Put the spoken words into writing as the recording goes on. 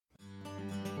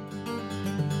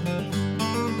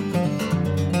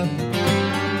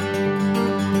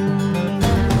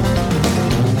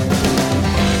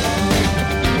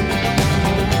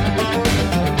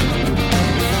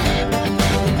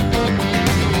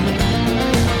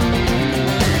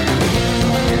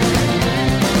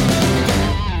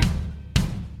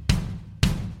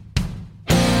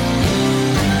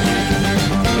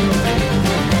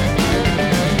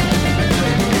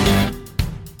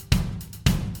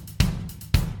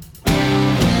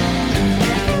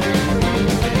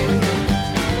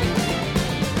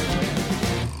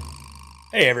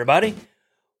Hey, everybody.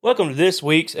 Welcome to this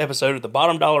week's episode of the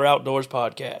Bottom Dollar Outdoors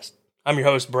podcast. I'm your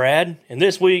host, Brad, and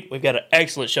this week we've got an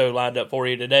excellent show lined up for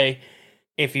you today.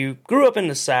 If you grew up in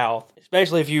the South,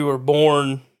 especially if you were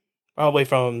born probably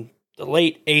from the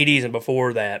late 80s and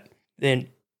before that, then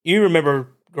you remember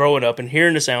growing up and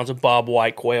hearing the sounds of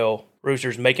bobwhite quail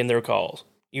roosters making their calls.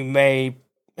 You may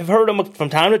have heard them from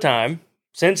time to time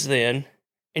since then,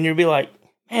 and you'll be like,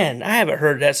 man, I haven't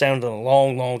heard that sound in a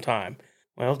long, long time.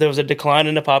 Well, there was a decline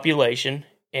in the population,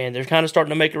 and they're kind of starting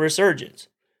to make a resurgence.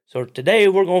 So today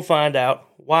we're going to find out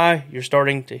why you're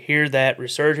starting to hear that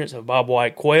resurgence of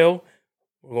bobwhite quail.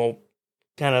 We're going to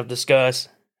kind of discuss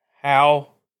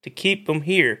how to keep them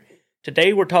here.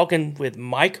 Today we're talking with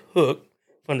Mike Hook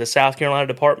from the South Carolina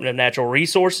Department of Natural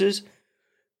Resources.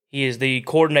 He is the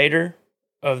coordinator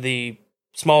of the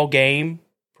small game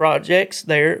projects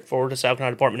there for the South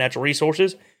Carolina Department of Natural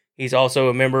Resources. He's also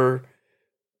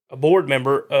a board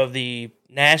member of the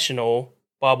National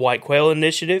Bobwhite Quail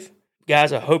Initiative.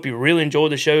 Guys, I hope you really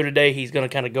enjoyed the show today. He's going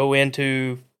to kind of we're going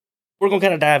to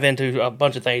kind of dive into a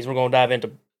bunch of things. We're going to dive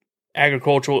into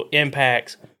agricultural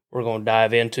impacts. We're going to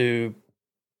dive into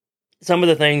some of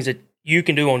the things that you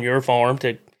can do on your farm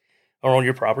or on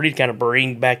your property to kind of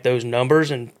bring back those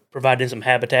numbers and provide them some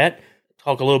habitat.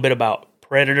 Talk a little bit about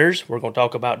predators. We're going to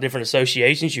talk about different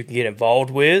associations you can get involved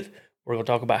with. We're going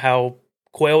to talk about how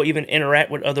quail even interact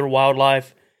with other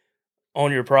wildlife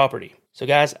on your property. So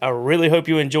guys, I really hope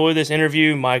you enjoy this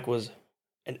interview. Mike was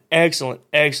an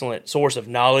excellent source of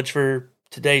knowledge for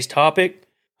today's topic.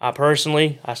 I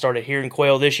started hearing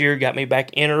quail this year, got me back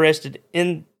interested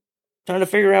in trying to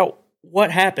figure out what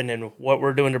happened and what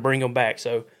we're doing to bring them back.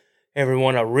 So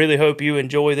everyone, I really hope you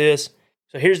enjoy this.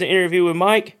 So here's the interview with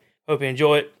Mike. Hope you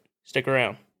enjoy it. Stick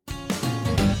around.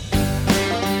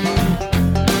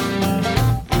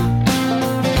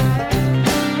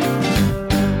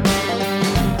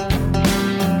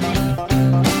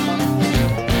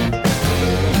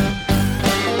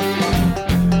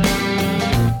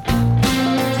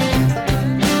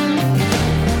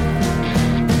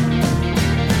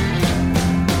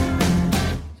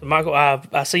 Michael,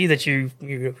 I see that you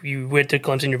went to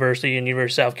Clemson University and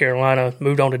University of South Carolina,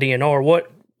 moved on to DNR.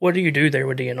 What do you do there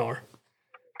with DNR?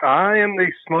 I am the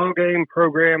small game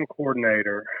program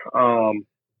coordinator. The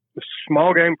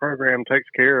small game program takes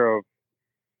care of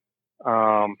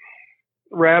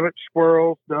rabbits,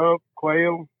 squirrels, dove,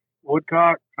 quail,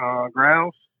 woodcock,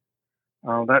 grouse,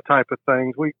 that type of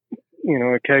things. We,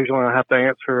 occasionally I have to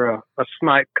answer a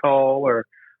snipe call or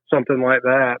something like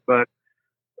that, but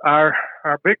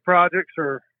Our big projects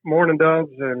are mourning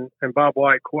doves and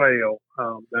bobwhite quail.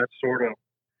 That's sort of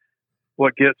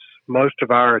what gets most of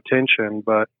our attention.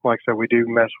 But like I said, we do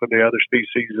mess with the other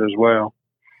species as well.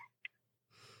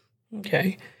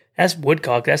 Okay. That's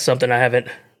woodcock. That's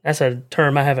that's a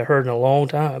term I haven't heard in a long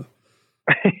time.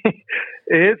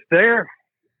 They're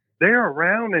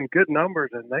around in good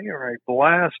numbers and they are a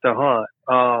blast to hunt.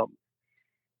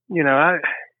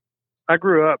 I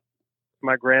grew up,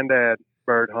 my granddad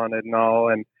bird hunted and all,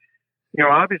 and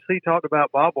obviously he talked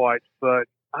about bobwhites, but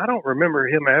I don't remember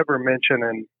him ever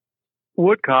mentioning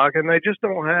woodcock, and they just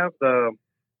don't have the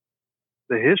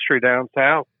history down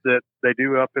south that they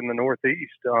do up in the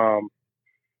Northeast.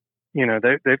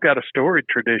 They've got a storied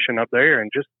tradition up there,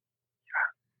 and just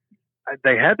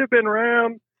they had to have been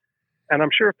around, and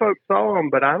I'm sure folks saw them,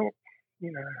 but I don't,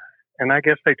 and I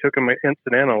guess they took them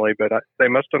incidentally, but they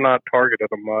must have not targeted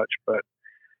them much, but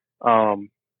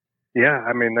yeah,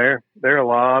 I mean, they're a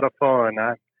lot of fun.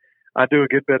 I do a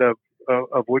good bit of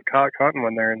woodcock hunting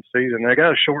when they're in season. They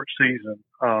got a short season,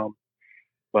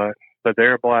 but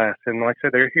they're a blast. And like I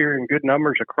said, they're here in good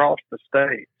numbers across the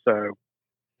state. So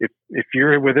if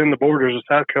you're within the borders of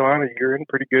South Carolina, you're in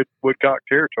pretty good woodcock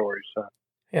territory. So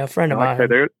yeah, a friend of mine.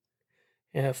 They're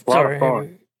a lot of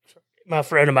fun. My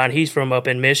friend of mine, he's from up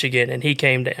in Michigan, and he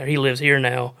came down. He lives here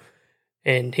now,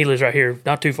 and he lives right here,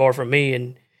 not too far from me,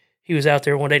 and he was out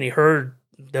there one day and he heard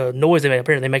the noise they make.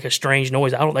 Apparently they make a strange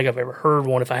noise. I don't think I've ever heard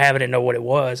one. If I have, I didn't know what it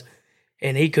was.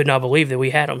 And he could not believe that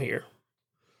we had them here.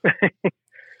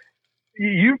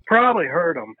 You've probably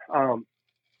heard them.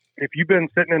 If you've been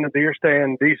sitting in a deer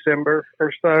stand December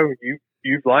or so,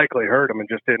 you've likely heard them and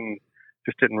just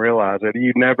didn't realize it.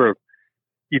 You'd never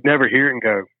hear it and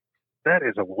go, that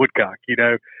is a woodcock.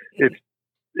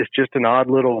 It's just an odd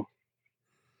little,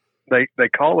 they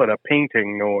call it a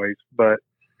painting noise, but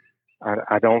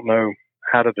I don't know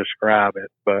how to describe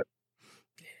it, but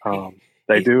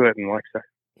they do it, and like I said,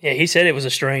 yeah, he said it was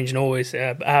a strange noise.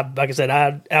 I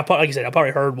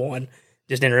probably heard one,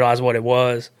 just didn't realize what it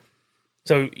was.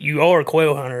 So you are a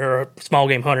quail hunter or a small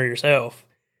game hunter yourself?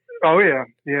 Oh yeah.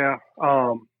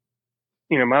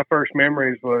 my first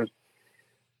memories was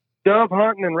dove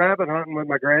hunting and rabbit hunting with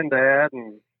my granddad,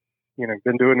 and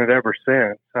been doing it ever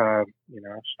since. I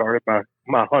started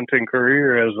my hunting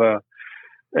career as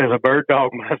a bird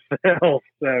dog myself.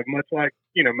 So much like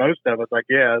most of us, I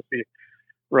guess,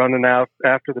 running out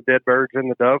after the dead birds in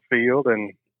the dove field,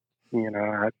 and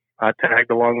I tagged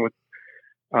along with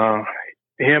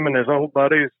him and his old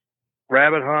buddies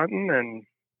rabbit hunting, and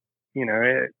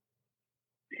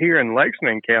here in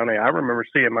Lexington County, I remember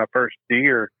seeing my first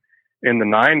deer in the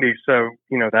 90s. So,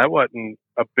 that wasn't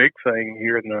a big thing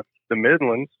here in the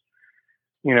Midlands,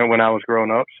 when I was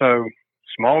growing up. So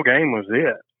small game was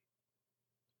it.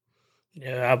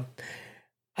 Yeah,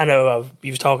 I know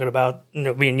you was talking about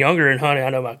being younger and hunting. I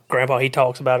know my grandpa, he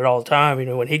talks about it all the time.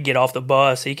 When he'd get off the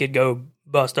bus, he could go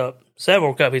bust up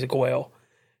several coveys of quail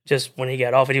just when he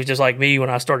got off. And he was just like me when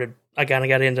I kind of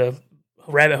got into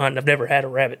rabbit hunting. I've never had a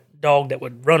rabbit dog that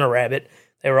would run a rabbit.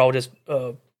 They were all just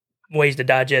ways to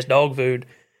digest dog food.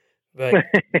 But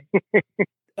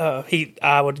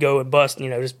I would go and bust,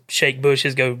 just shake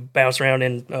bushes, go bounce around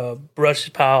in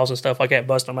brush piles and stuff like that,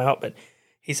 bust them out. But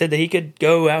he said that he could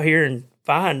go out here and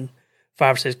find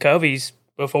 5 or 6 coveys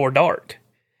before dark.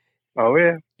 Oh,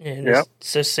 yeah. And it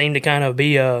just seemed to kind of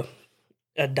be a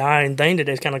dying thing that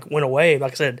just kind of went away.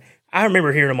 Like I said, I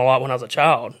remember hearing them a lot when I was a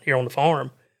child here on the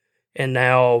farm. And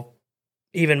now,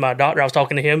 even my doctor, I was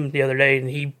talking to him the other day, and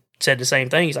he said the same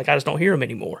thing. He's like, I just don't hear them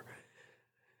anymore.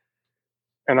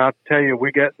 And I'll tell you,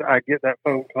 I get that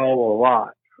phone call a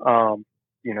lot.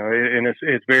 And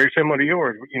it's very similar to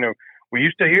yours. We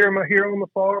used to hear them here on the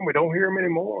farm. We don't hear them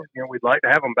anymore. We'd like to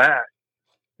have them back.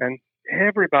 And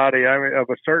everybody of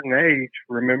a certain age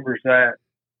remembers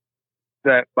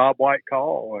that Bob White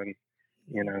call. And,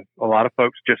 a lot of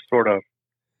folks just sort of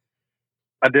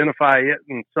identify it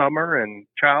in summer and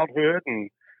childhood. And,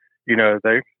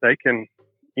 they can,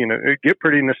 get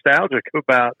pretty nostalgic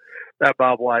about that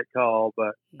Bob White call.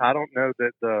 But I don't know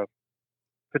that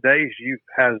today's youth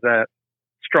has that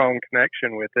strong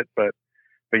connection with it. But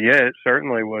yeah, it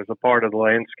certainly was a part of the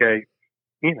landscape,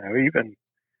 even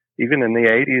in the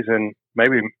 80s and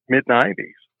maybe mid 90s.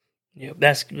 Yeah,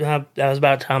 that was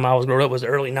about the time I was growing up, was the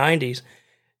early 90s.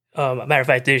 Matter of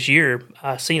fact, this year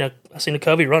I seen a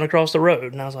covey run across the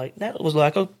road, and I was like, that was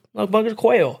like a bucket of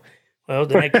quail. Well,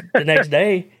 the next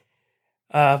day,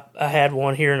 I had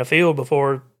one here in the field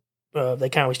before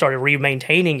we started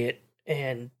re-maintaining it,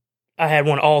 and I had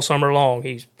one all summer long.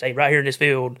 He stayed right here in this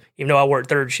field, even though I worked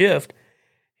third shift.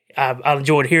 I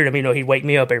enjoyed hearing him. He'd wake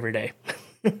me up every day.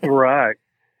 Right.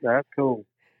 That's cool.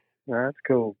 That's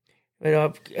cool.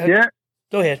 But, yeah.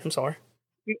 Go ahead. I'm sorry.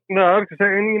 No, I was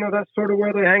saying, that's sort of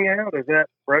where they hang out, is that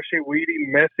brushy, weedy,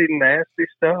 messy, nasty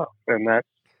stuff. And that's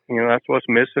what's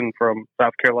missing from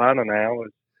South Carolina now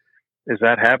is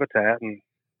that habitat.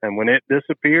 And when it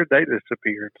disappeared, they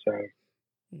disappeared.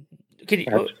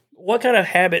 So, what kind of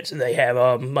habits do they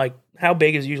have? Like, how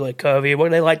big is usually a covey? What do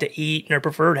they like to eat in their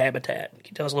preferred habitat? Can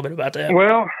you tell us a little bit about that?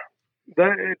 Well,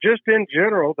 just in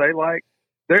general, they're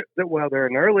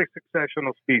an early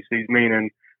successional species,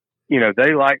 meaning,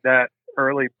 they like that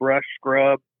early brush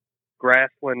scrub,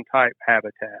 grassland type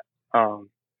habitat.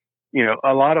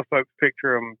 A lot of folks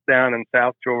picture them down in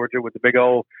South Georgia with the big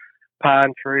old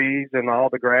pine trees and all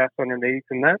the grass underneath,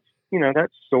 and that's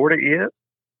sort of it.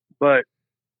 But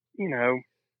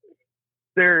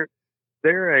they're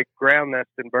a ground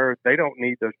nesting bird. They don't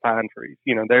need those pine trees.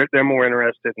 They're more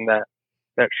interested in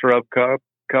that shrub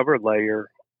cover layer,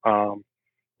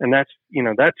 and that's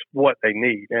what they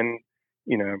need. And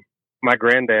my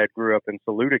granddad grew up in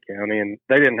Saluda County, and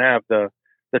they didn't have the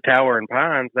towering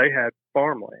pines. They had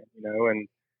farmland, and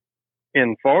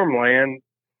in farmland,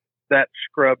 that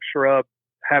shrub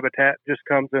habitat just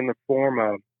comes in the form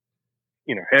of,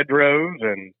 hedgerows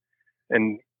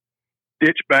and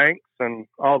ditch banks and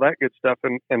all that good stuff.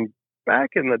 And back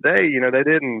in the day, they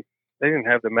didn't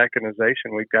have the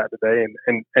mechanization we've got today,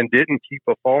 and didn't keep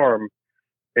a farm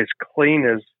as clean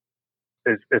as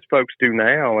folks do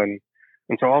now. And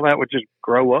so all that would just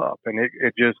grow up, and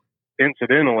it just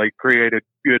incidentally created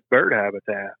good bird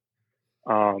habitat.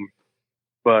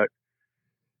 But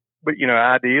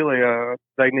ideally,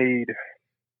 they need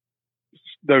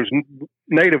those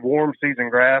native warm season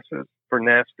grasses for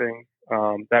nesting,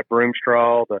 that broom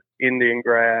straw, the Indian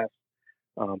grass,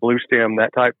 blue stem,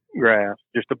 that type grass,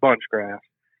 just a bunch grass.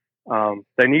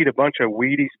 They need a bunch of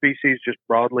weedy species, just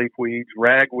broadleaf weeds,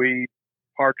 ragweed,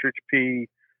 partridge pea,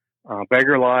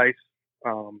 beggar lice,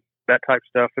 that type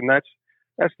stuff. And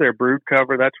that's their brood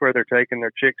cover. That's where they're taking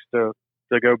their chicks to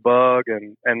go bug,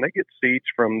 and they get seeds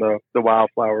from the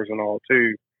wildflowers and all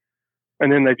too.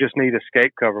 And then they just need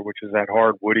escape cover, which is that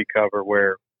hard woody cover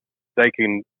where they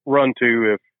can run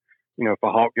to if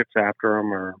a hawk gets after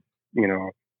them, or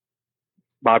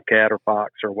bobcat or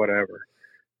fox or whatever.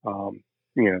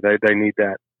 They need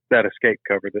that escape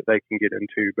cover that they can get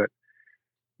into.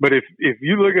 But if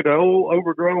you look at an old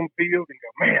overgrown field and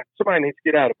go, man, somebody needs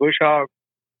to get out of bush hog,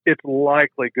 it's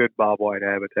likely good bobwhite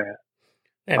habitat.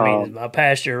 That means my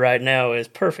pasture right now is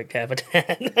perfect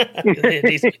habitat.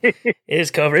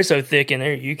 It's covered. It's so thick in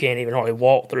there you can't even hardly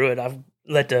walk through it. I've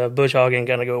let the bush hogging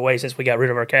kind of go away since we got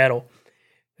rid of our cattle.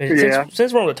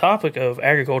 Since we're on the topic of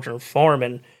agriculture and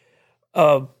farming,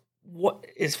 what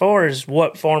as far as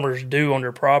what farmers do on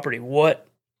their property, what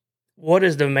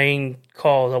is the main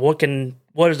cause?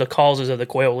 What is the causes of the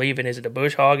quail leaving? Is it the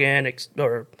bush hogging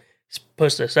or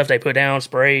puts the stuff they put down,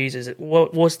 sprays? Is it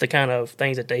what's the kind of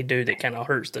things that they do that kind of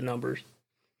hurts the numbers?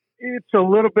 It's a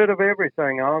little bit of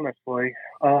everything, honestly.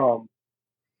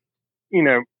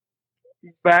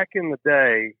 Back in the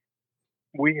day,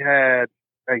 we had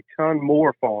a ton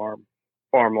more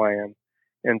farmland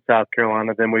in South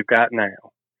Carolina than we've got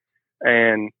now.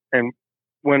 And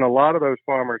when a lot of those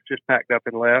farmers just packed up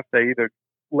and left, they either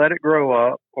let it grow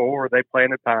up or they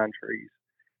planted pine trees.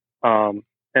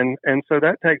 And so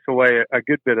that takes away a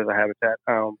good bit of the habitat.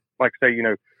 Like I say,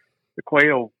 the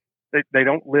quail, they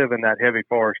don't live in that heavy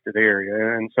forested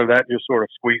area. And so that just sort of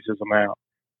squeezes them out.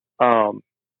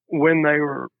 When they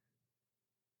were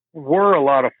a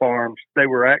lot of farms, they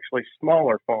were actually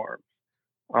smaller farms.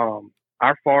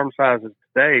 Our farm sizes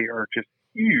today are just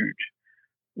huge.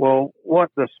 Well, what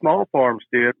the small farms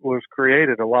did was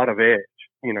created a lot of edge.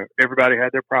 Everybody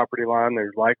had their property line.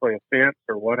 There's likely a fence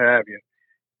or what have you.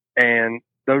 And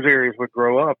those areas would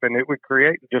grow up and it would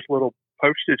create just little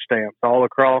postage stamps all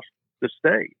across the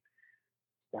state.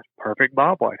 That's perfect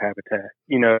bobwhite habitat.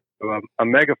 A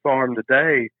mega farm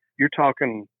today, you're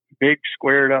talking big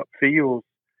squared up fields,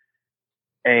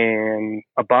 and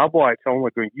a bobwhite's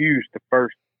only going to use the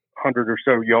first 100 or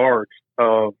so yards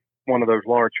of one of those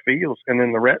large fields, and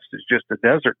then the rest is just a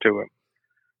desert to him.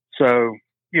 So,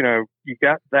 you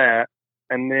got that,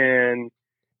 and then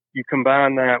you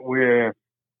combine that with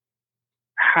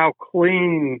how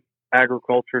clean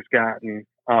agriculture's gotten.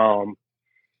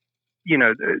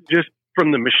 Just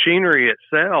from the machinery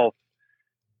itself,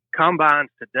 combines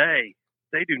today,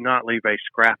 they do not leave a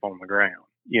scrap on the ground,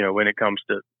 when it comes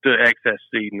to excess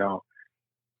seed and all.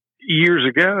 Years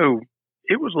ago,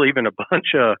 it was leaving a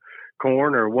bunch of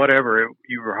corn or whatever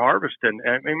you were harvesting.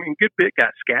 I mean, a good bit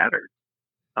got scattered.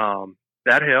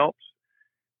 That helps.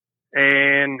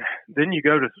 And then you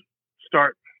go to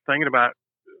start thinking about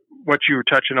what you were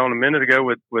touching on a minute ago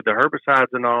with the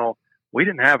herbicides and all. We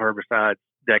didn't have herbicides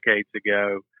decades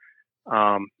ago.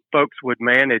 Folks would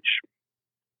manage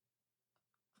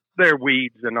their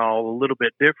weeds and all a little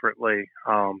bit differently.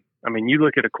 You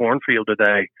look at a cornfield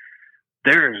today,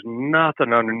 there is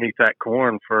nothing underneath that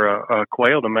corn for a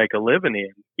quail to make a living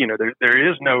in.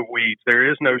 There is no weeds,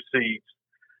 there is no seeds,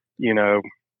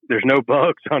 there's no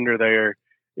bugs under there.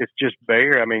 It's just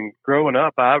bare. Growing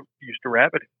up, I used to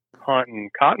rabbit hunt in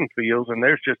cotton fields, and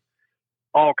there's just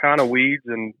all kind of weeds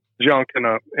and junk in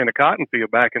a cotton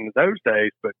field back in those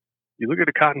days. But you look at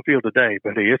a cotton field today,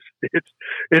 buddy,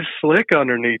 it's slick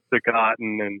underneath the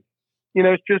cotton, and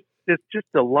it's just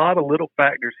a lot of little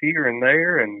factors here and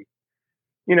there, and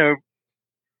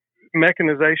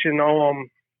mechanization on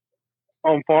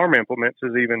farm implements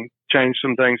has even changed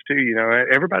some things too.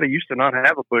 Everybody used to not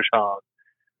have a bush hog.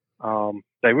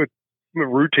 They would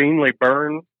routinely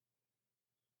burn.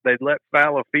 They'd let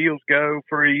fallow fields go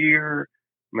for a year.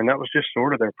 That was just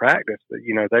sort of their practice.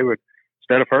 That they would,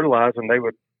 instead of fertilizing, they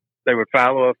would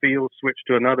fallow a field, switch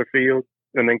to another field,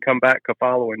 and then come back the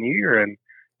following year, and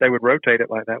they would rotate it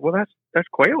like that. Well, that's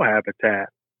quail habitat.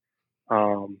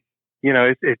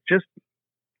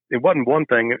 It wasn't one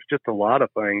thing. It's just a lot of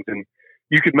things, and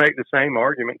you could make the same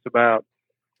arguments about,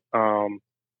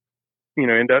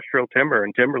 industrial timber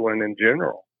and timberland in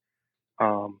general.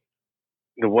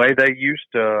 The way they used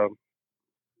to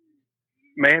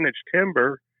manage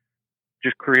timber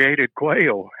just created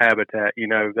quail habitat.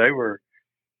 They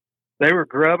were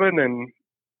grubbing and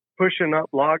pushing up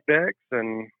log decks,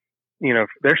 and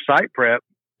their site prep,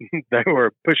 they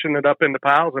were pushing it up into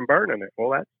piles and burning it.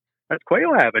 Well, that's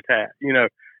quail habitat.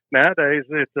 Nowadays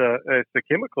it's a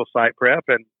chemical site prep,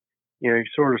 and you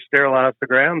sort of sterilize the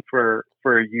ground for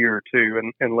a year or two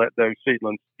and let those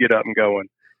seedlings get up and going.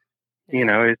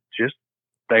 It's just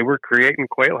they were creating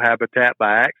quail habitat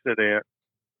by accident,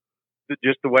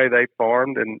 just the way they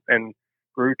farmed and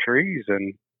grew trees,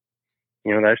 and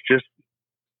that's just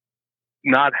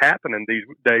not happening these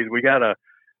days. We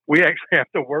actually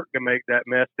have to work to make that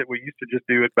mess that we used to just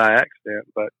do it by accident.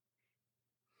 But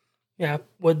Yeah,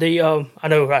 with the I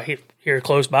know right here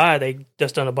close by they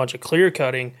just done a bunch of clear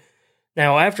cutting.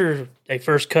 Now, after they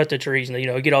first cut the trees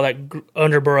and get all that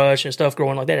underbrush and stuff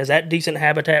growing like that, is that decent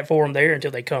habitat for them there until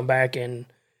they come back and?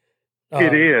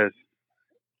 It is.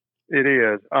 It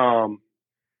is.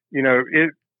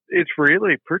 It's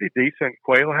really pretty decent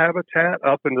quail habitat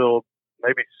up until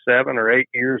maybe 7 or 8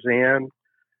 years in.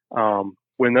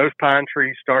 When those pine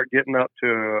trees start getting up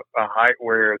to a height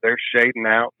where they're shading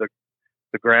out the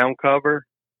ground cover,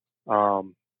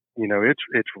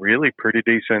 it's really pretty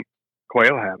decent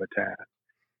quail habitat.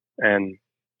 And,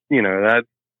 that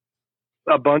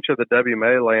a bunch of the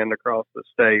WMA land across the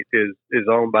state is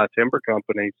owned by timber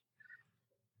companies.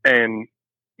 And,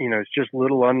 it's just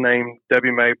little unnamed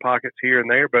WMA pockets here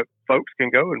and there, but folks can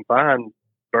go and find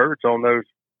birds on those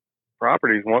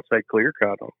properties once they clear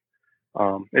cut them.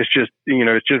 It's just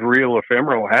real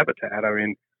ephemeral habitat. I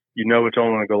mean, it's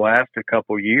only going to last a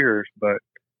couple years, but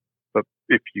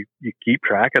if you keep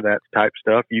track of that type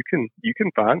stuff, you can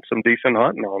find some decent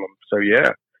hunting on them. So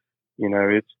yeah,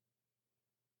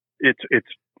 it's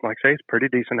like I say, it's pretty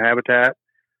decent habitat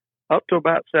up to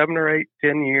about 7 or 8,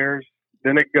 10 years.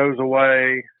 Then it goes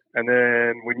away. And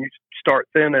then when you start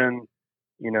thinning,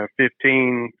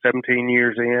 15, 17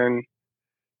 years in,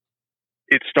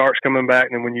 it starts coming back.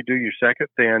 And then when you do your second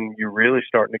thin, you're really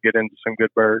starting to get into some good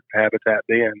bird habitat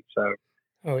then. So,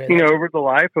 over the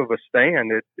life of a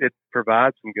stand, it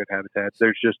provides some good habitat.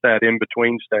 There's just that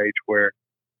in-between stage where,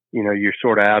 you're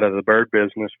sort of out of the bird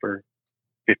business for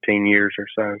 15 years or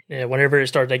so. Yeah, whenever it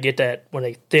starts, they get that, when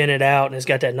they thin it out and it's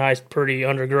got that nice, pretty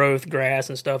undergrowth grass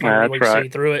and stuff, and we can see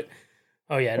through it.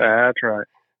 Oh, yeah. That's right.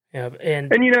 Yeah,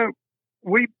 and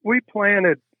we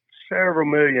planted several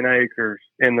million acres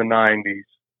in the 90s,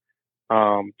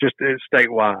 just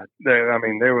statewide.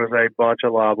 There was a bunch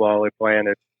of loblolly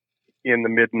planted in the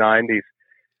mid-90s.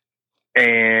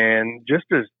 And just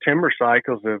as timber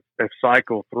cycles have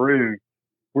cycled through,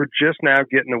 we're just now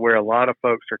getting to where a lot of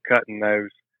folks are cutting those.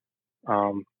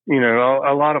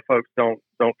 A lot of folks don't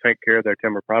take care of their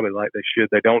timber probably like they should.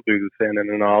 They don't do the thinning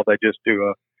and all. They just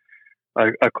do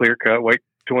a clear cut, wait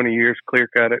 20 years, clear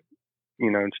cut it,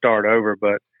 and start over.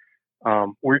 But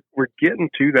we're getting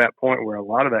to that point where a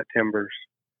lot of that timber's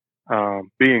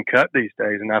being cut these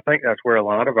days, and I think that's where a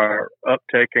lot of our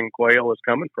uptake in quail is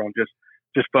coming from.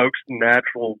 Just folks'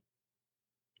 natural,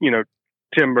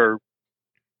 timber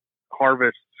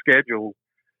harvest schedule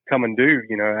coming due.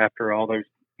 After all those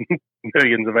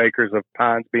millions of acres of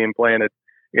pines being planted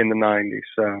in the 90s.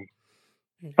 So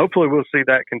hopefully we'll see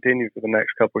that continue for the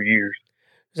next couple of years.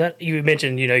 That you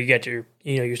mentioned, you got your,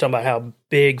 you're talking about how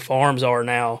big farms are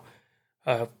now.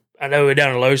 I know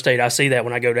down in Low State, I see that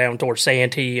when I go down towards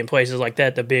Santee and places like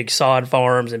that, the big sod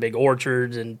farms and big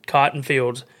orchards and cotton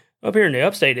fields. Up here in the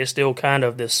upstate, it's still kind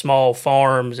of the small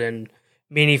farms and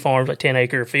mini farms, like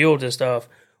 10-acre fields and stuff.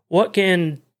 What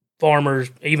can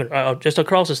farmers, even just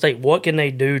across the state, what can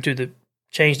they do to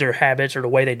change their habits or the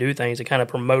way they do things to kind of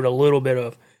promote a little bit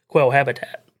of quail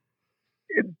habitat?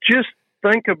 Just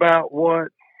think about what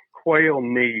quail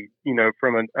need,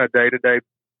 from a day-to-day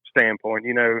standpoint.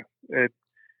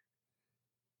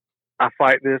 I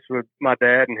fight this with my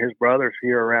dad and his brothers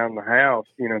here around the house.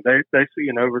 They see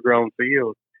an overgrown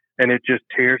field and it just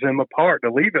tears them apart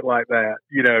to leave it like that.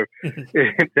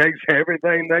 It takes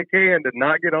everything they can to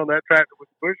not get on that tractor with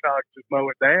the bush hog, just mow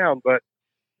it down. But,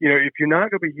 if you're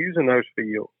not going to be using those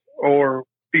fields or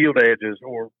field edges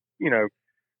or,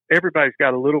 everybody's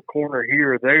got a little corner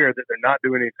here or there that they're not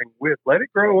doing anything with, let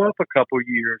it grow up a couple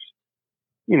years,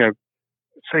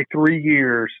 say 3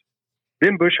 years,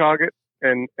 then bush hog it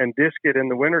and disc it in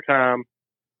the wintertime,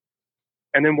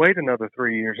 and then wait another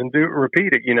 3 years and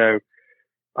repeat it,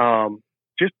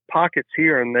 just pockets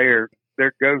here and there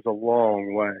goes a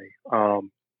long way.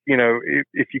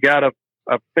 If you got a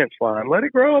fence line, let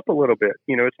it grow up a little bit.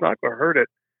 It's not going to hurt it.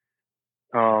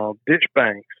 Ditch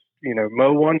banks,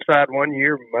 mow one side 1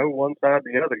 year, mow one side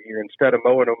the other year, instead of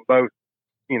mowing them both,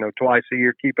 twice a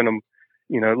year, keeping them,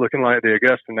 looking like the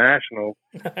Augusta National.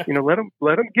 Let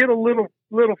them get a little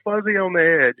fuzzy on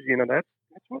the edge.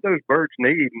 That's what those birds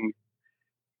need. And,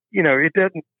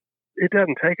 it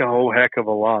doesn't take a whole heck of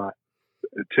a lot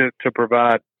to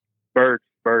provide bird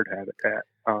habitat.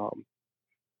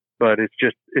 But it's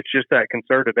just that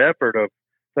concerted effort of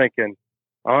thinking,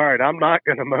 all right, I'm not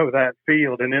going to mow that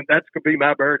field, and then that's going to be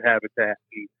my bird habitat.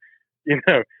 And,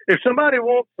 if somebody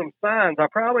wants some signs, I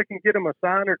probably can get them a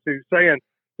sign or two saying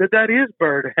that is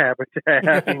bird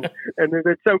habitat, and that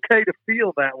it's okay to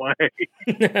feel that way.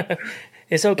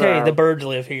 It's okay. The birds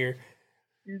live here.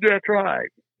 That's right.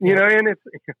 You know, and it's,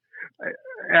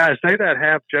 I say that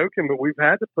half joking, but we've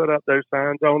had to put up those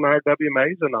signs on our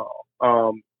WMAs and all.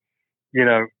 You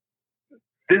know,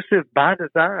 this is by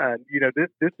design. You know, this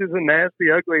is a nasty,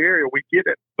 ugly area. We get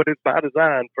it, but it's by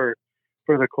design for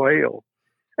the quail.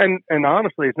 And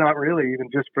honestly, it's not really even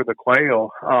just for the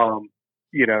quail.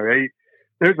 You know,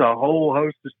 there's a whole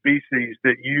host of species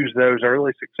that use those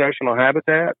early successional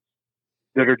habitats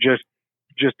that are just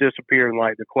disappearing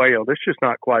like the quail. That's just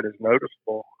not quite as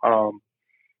noticeable.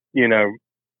 You know,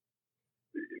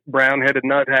 brown-headed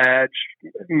nuthatch,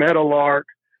 meadowlark.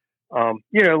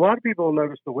 You know, a lot of people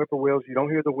notice the whippoorwills. You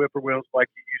don't hear the whippoorwills like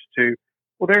you used to.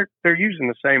 Well, they're using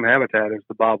the same habitat as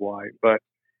the bobwhite, but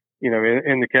you know,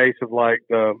 in the case of like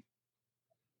the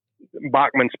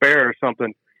Bachman sparrow or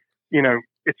something, you know,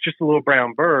 it's just a little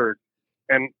brown bird,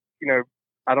 and you know,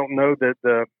 I don't know that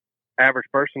the average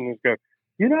person is going,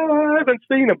 you know, I haven't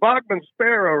seen a Bachman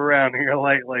sparrow around here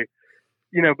lately.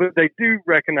 You know, but they do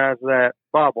recognize that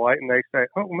bobwhite, and they say,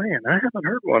 "Oh man, I haven't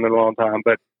heard one in a long time."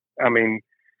 But I mean,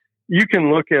 you can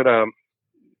look at a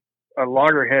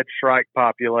loggerhead shrike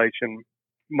population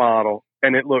model,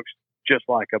 and it looks just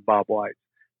like a bobwhite.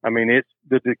 I mean,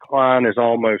 the decline is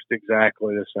almost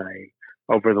exactly the same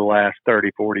over the last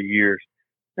 30, 40 years,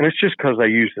 and it's just because they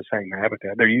use the same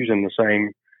habitat. They're using the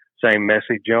same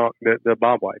messy junk that the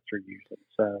bobwhites are using.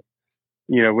 So,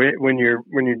 you know, when you're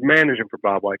managing for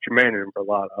bobwhites, you're managing for a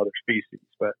lot of other species.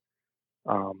 But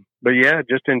yeah,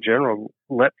 just in general,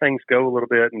 let things go a little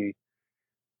bit. And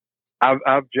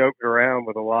I've joked around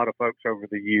with a lot of folks over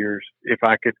the years. If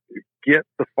I could get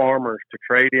the farmers to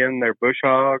trade in their bush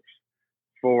hogs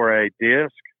for a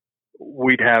disc,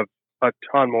 we'd have a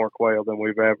ton more quail than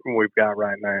we've got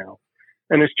right now.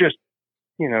 And it's just,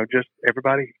 you know, just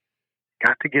everybody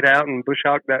got to get out and bush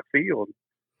hog that field.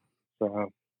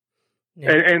 So,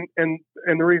 yeah. And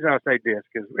the reason I say disc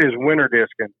is winter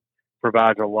discing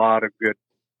provides a lot of good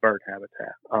bird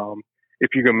habitat.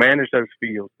 If you can manage those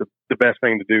fields, the best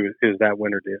thing to do is that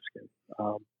winter discing.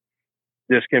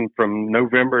 Discing from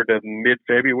November to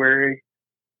mid-February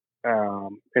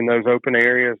in those open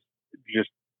areas, just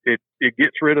it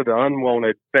gets rid of the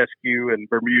unwanted fescue and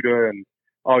Bermuda and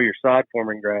all your side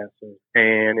forming grasses,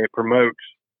 and it promotes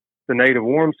the native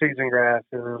warm season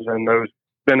grasses and those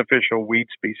beneficial weed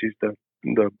species,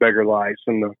 the beggar lice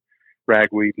and the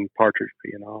ragweed and partridge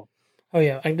pea and all. Oh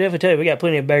yeah, I can definitely tell you we got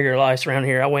plenty of beggar lice around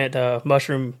here. I went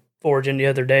mushroom foraging the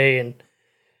other day, and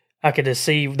I could just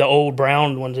see the old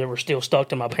brown ones that were still stuck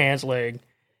to my pants leg.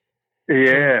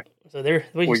 Yeah. So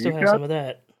we still have some of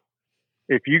that.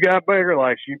 If you got beggar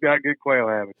lice, you've got good quail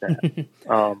habitat.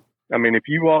 I mean, if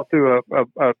you walk through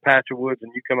a patch of woods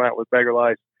and you come out with beggar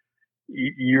lice,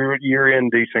 you're in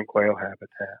decent quail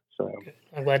habitat. So,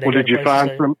 I'm glad. Well, did you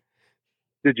find some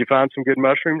good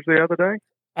mushrooms the other day?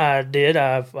 I did.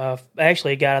 I've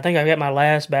actually got. I think I got my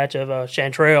last batch of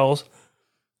chanterelles,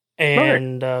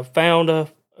 and found a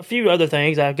few other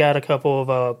things. I've got a couple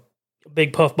of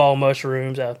big puffball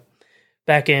mushrooms.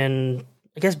 Back in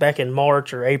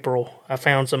March or April, I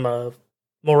found some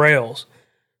morels.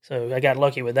 So I got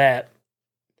lucky with that.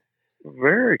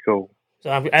 Very cool.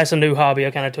 So that's a new hobby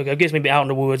I kind of took. It gets me out in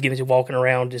the woods, gets me walking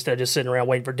around instead of just sitting around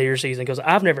waiting for deer season, because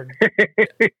I've never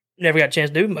got a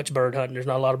chance to do much bird hunting. There's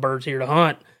not a lot of birds here to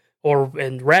hunt,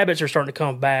 and rabbits are starting to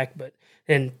come back.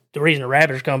 And the reason the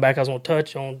rabbits are coming back, I was going to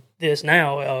touch on this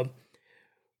now.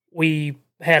 We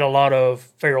had a lot of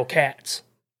feral cats.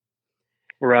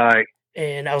 Right.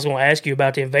 And I was going to ask you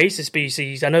about the invasive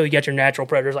species. I know you got your natural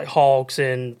predators like hawks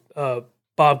and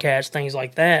bobcats, things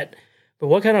like that. But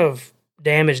what kind of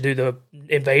damage do the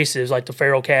invasives like the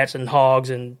feral cats and hogs,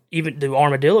 and even do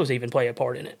armadillos even play a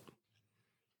part in it?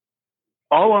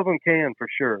 All of them can, for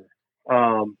sure.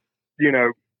 You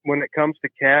know, when it comes to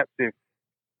cats,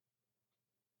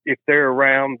 if they're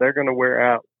around, they're going to wear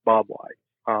out bobwhite.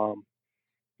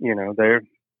 You know,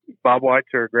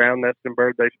 bobwhites are a ground nesting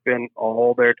bird. They spend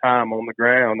all their time on the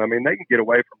ground. I mean, they can get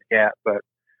away from a cat, but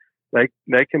they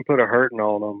can put a hurting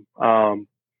on them.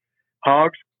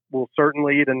 Hogs will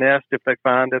certainly eat a nest if they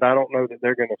find it. I don't know that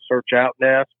they're going to search out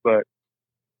nests, but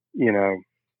you know,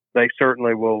 they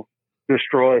certainly will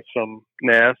destroy some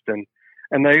nest, and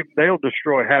they'll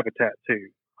destroy habitat too.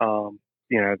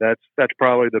 You know, that's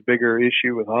probably the bigger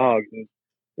issue with hogs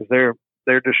is they're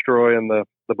destroying the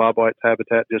bobwhite's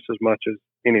habitat just as much as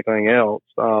anything else.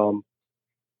 You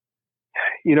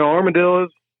know,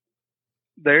 armadillos,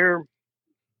 they're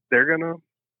gonna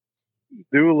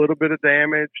do a little bit of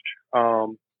damage.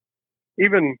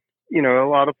 Even, you know, a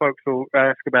lot of folks will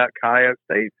ask about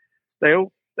coyotes.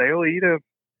 They'll eat a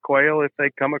quail if they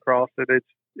come across it.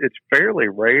 It's fairly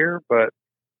rare, but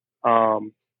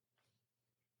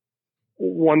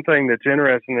one thing that's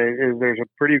interesting is there's a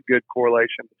pretty good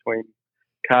correlation between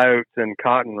coyotes and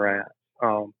cotton rats.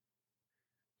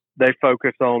 They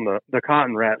focus on the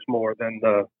cotton rats more than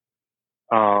the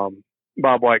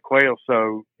bobwhite quail.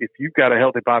 So if you've got a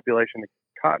healthy population of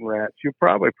cotton rats, you'll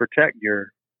probably protect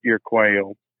your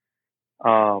quail.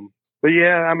 But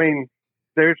yeah, I mean,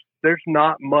 there's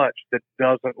not much that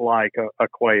doesn't like a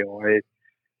quail.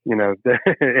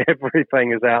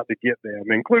 Everything is out to get them,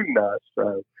 including us.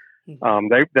 So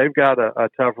they've got a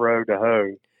tough road to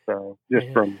hoe. So just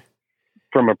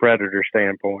from a predator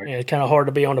standpoint, it's kind of hard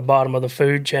to be on the bottom of the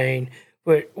food chain.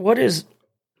 But what is,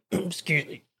 excuse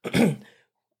me,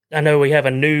 I know we have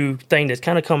a new thing that's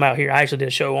kind of come out here. I actually did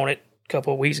a show on it a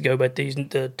couple of weeks ago. But the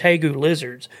tegu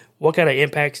lizards, what kind of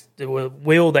impacts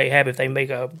will they have if they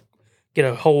get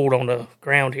a hold on the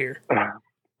ground here?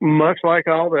 Much like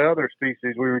all the other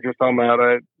species we were just talking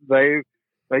about, they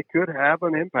could have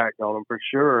an impact on them for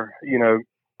sure.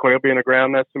 Quail being a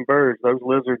ground nesting bird, those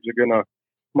lizards are going to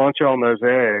munch on those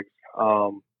eggs.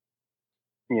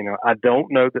 I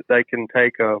don't know that they can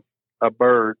take a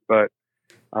bird, but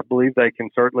I believe they can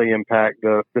certainly impact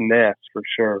the nest for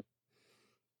sure.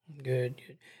 Good.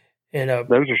 And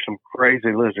those are some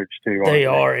crazy lizards too. They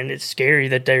are, and it's scary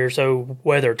that they're so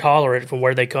weather tolerant from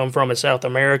where they come from in South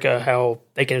America. How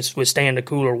they can withstand the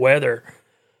cooler weather.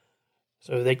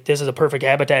 So this is a perfect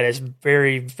habitat. It's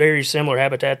very, very similar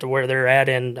habitat to where they're at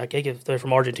in, I think they're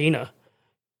from Argentina.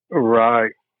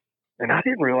 Right. And I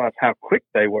didn't realize how quick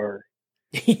they were.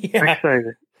 Yeah.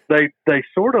 Actually, they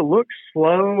sort of look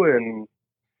slow,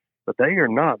 but they are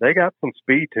not. They got some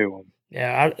speed to them.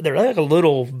 Yeah, they're like a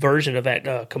little version of that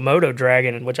Komodo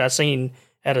dragon, which I seen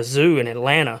at a zoo in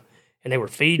Atlanta, and they were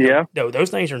feeding them. No, those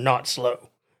things are not slow.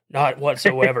 Not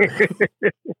whatsoever.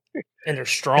 And they're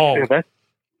strong. Yeah,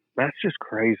 that's just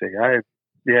crazy. I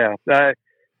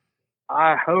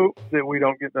hope that we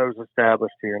don't get those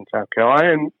established here in South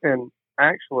Carolina. And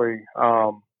actually,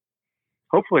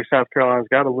 hopefully South Carolina's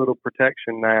got a little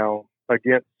protection now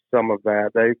against some of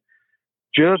that. They've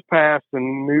just passed a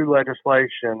new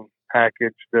legislation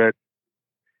package that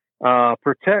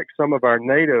protects some of our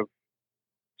native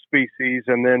species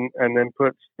and then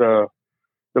puts the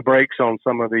brakes on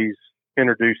some of these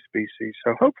introduced species.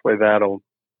 So hopefully that'll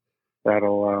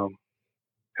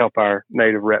help our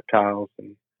native reptiles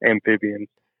and amphibians.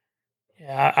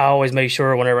 Yeah, I always make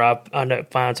sure whenever I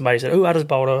find somebody said, "Oh, I just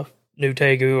bought a new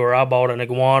tegu," or "I bought an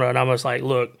iguana," and I'm just like,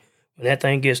 "Look, when that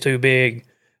thing gets too big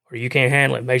or you can't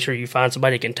handle it, make sure you find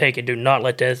somebody that can take it. Do not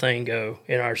let that thing go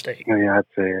in our state." Yeah,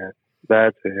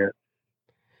 that's it.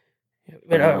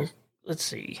 But let's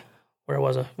see. Where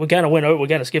was I? We kind of went over. We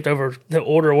kind of skipped over the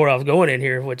order where I was going in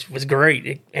here, which was great.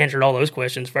 It answered all those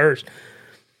questions first.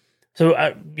 So,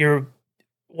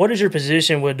 what is your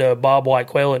position with the Bobwhite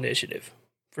Quail Initiative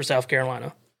for South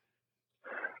Carolina?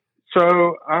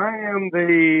 So, I am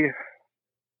the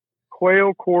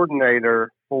quail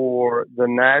coordinator for the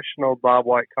National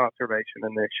Bobwhite Conservation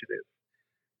Initiative.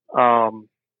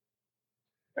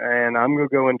 And I'm going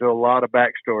to go into a lot of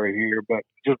backstory here, but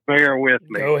just bear with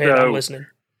me. Go ahead, I'm listening.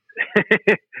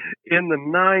 In the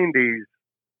 90s,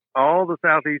 all the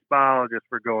Southeast biologists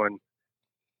were going,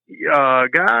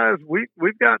 guys,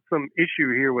 we've got some issue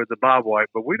here with the bobwhite,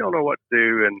 but we don't know what to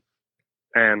do.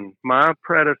 And my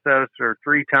predecessor,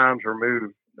 3 times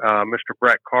removed, Mr.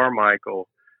 Brett Carmichael,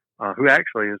 who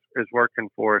actually is working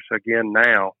for us again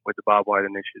now with the Bobwhite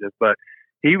Initiative, but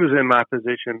he was in my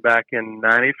position back in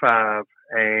 95,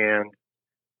 and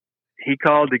he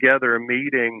called together a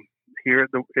meeting here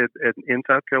in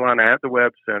South Carolina at the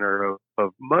Webb Center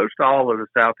of most all of the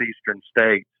southeastern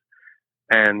states.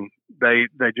 And they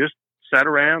just sat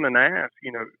around and asked,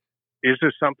 is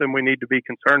this something we need to be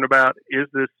concerned about? Is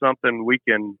this something we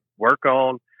can work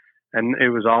on? And it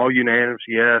was all unanimous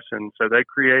yes. And so they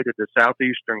created the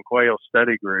Southeastern Quail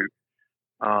Study Group.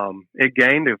 It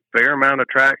gained a fair amount of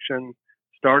traction,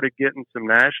 started getting some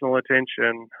national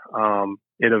attention.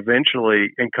 It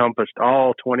eventually encompassed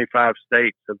all 25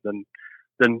 states of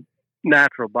the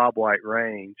natural bobwhite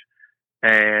range.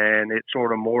 And it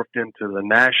sort of morphed into the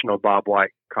National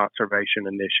Bobwhite Conservation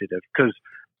Initiative. Because,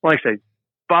 like I say,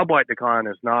 bobwhite decline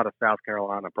is not a South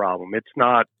Carolina problem. It's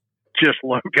not just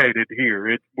located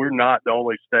here. We're not the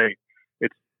only state.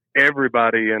 It's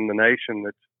everybody in the nation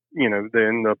that's,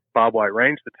 in the bobwhite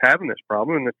range that's having this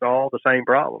problem, and it's all the same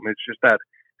problem. It's just that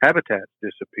habitat's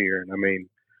disappearing. I mean,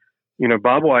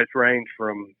 bobwhites range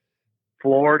from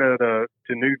Florida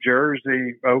to New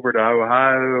Jersey, over to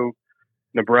Ohio,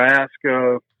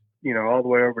 Nebraska, all the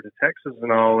way over to Texas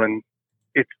and all, and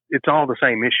it's all the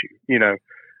same issue.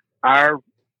 Our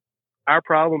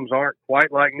problems aren't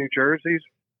quite like New Jersey's,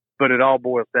 but it all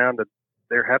boils down to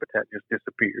their habitat just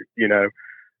disappeared.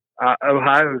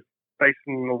 Ohio's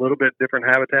facing a little bit different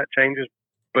habitat changes,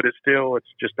 but it's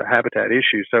just a habitat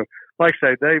issue. So, like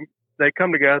I say, they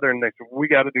come together and they said, we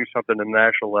got to do something at the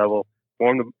national level,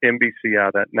 form the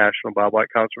NBCI, that National Bobwhite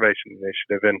Conservation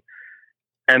Initiative.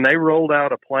 And they rolled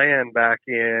out a plan back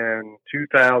in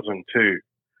 2002.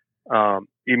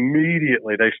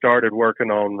 Immediately they started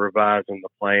working on revising the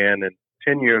plan, and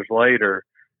 10 years later,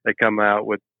 they come out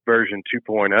with version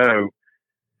 2.0.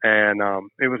 And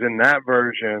it was in that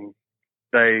version,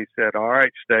 they said, all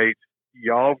right, states,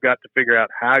 y'all got to figure out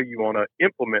how you want to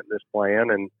implement this plan.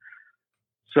 And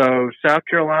so South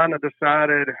Carolina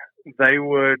decided they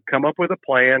would come up with a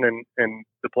plan, and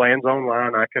the plan's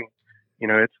online. I can,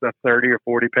 it's the 30 or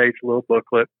 40 page little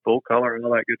booklet, full color, and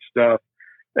all that good stuff.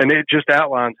 And it just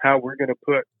outlines how we're going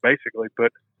to basically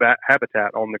put that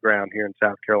habitat on the ground here in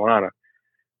South Carolina.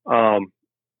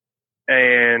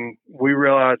 And we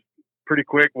realized pretty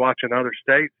quick watching other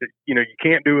states that, you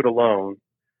can't do it alone.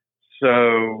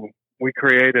 So we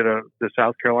created the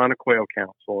South Carolina Quail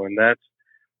Council, and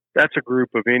that's a group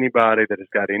of anybody that has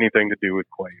got anything to do with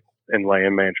quail and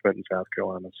land management in South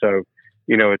Carolina. So,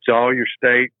 it's all your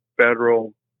state,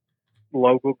 federal,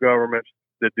 local governments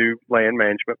that do land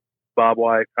management,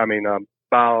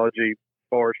 biology,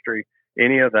 forestry,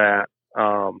 any of that.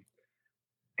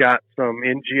 Got some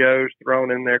NGOs thrown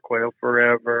in there, Quail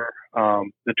Forever,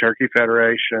 the Turkey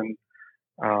Federation,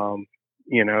 and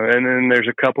then there's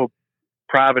a couple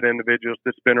private individuals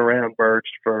that's been around birds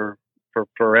for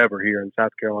forever here in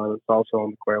South Carolina. It's also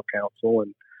on the Quail Council.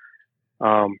 And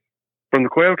from the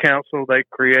Quail Council, they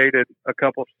created a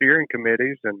couple of steering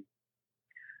committees, and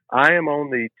I am on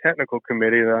the technical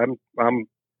committee. I'm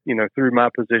through my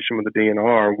position with the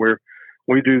DNR, where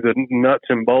we do the nuts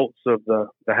and bolts of the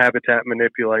habitat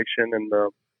manipulation and the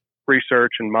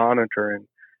research and monitoring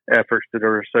efforts that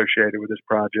are associated with this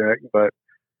project. But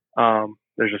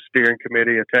there's a steering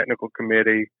committee, a technical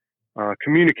committee,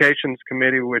 communications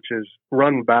committee, which is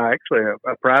run by actually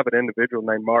a private individual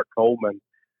named Mark Coleman.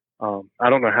 I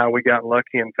don't know how we got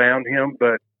lucky and found him,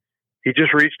 but he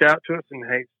just reached out to us and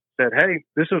said, hey,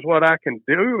 this is what I can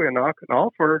do and I can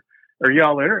offer. Are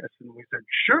y'all interested? And we said,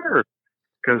 sure.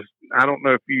 Because I don't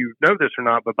know if you know this or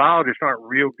not, but biologists aren't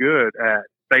real good at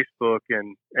Facebook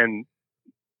and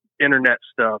internet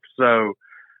stuff. So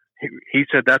he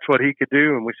said that's what he could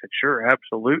do. And we said, sure,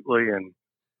 absolutely. And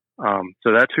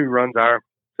so that's who runs our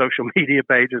social media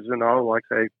pages and all, like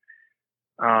I say.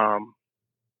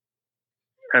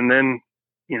 And then,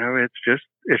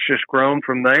 it's just grown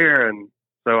from there. And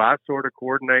so I sort of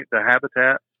coordinate the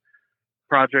habitat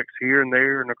projects here and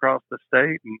there and across the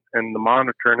state, and the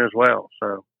monitoring as well.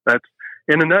 So that's,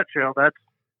 in a nutshell, that's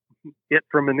it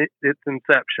from its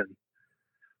inception.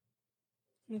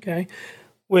 Okay.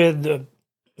 With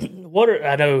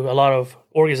I know a lot of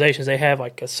organizations, they have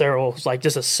like just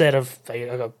a set of like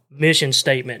a mission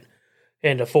statement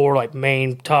and the four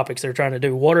main topics they're trying to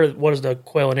do. What is the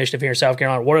Quail Initiative here in South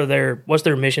Carolina? What's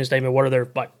their mission statement? What are their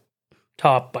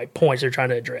top points they're trying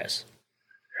to address?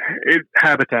 It's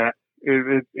habitat.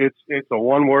 It's a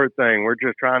one word thing. We're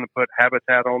just trying to put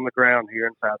habitat on the ground here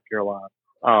in South Carolina.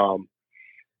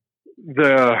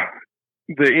 The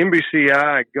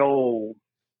NBCI goal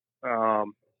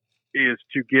is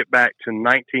to get back to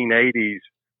 1980s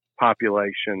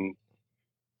population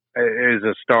as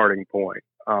a starting point.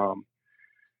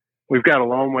 We've got a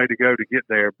long way to go to get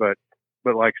there, but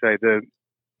like I say, the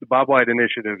Bobwhite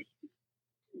Initiative's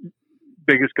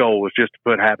biggest goal was just to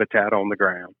put habitat on the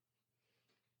ground.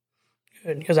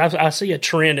 Because I see a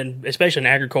trend, especially in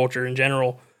agriculture in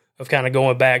general, of kind of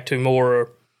going back to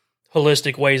more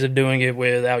holistic ways of doing it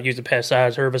without using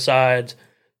pesticides, herbicides,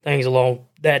 things along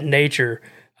that nature.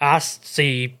 I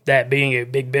see that being a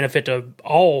big benefit to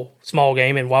all small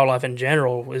game and wildlife in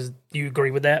general. Do you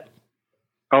agree with that?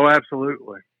 Oh,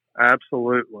 absolutely.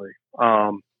 Absolutely.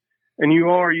 And you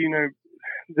are,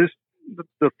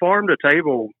 the farm to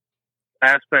table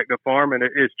aspect of farming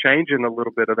is changing a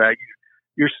little bit of that.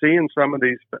 You're seeing some of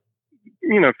these,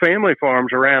 family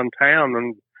farms around town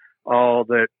and all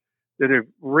that have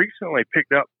recently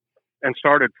picked up and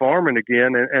started farming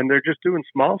again. And they're just doing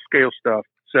small scale stuff,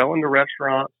 selling to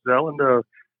restaurants, selling to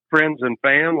friends and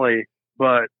family.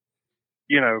 But,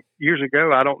 years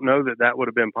ago, I don't know that would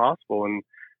have been possible.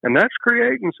 And that's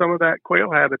creating some of that quail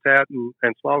habitat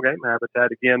and small game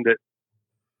habitat again that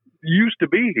used to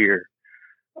be here.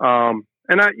 And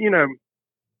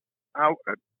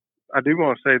I do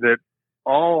want to say that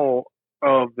all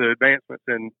of the advancements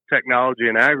in technology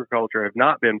and agriculture have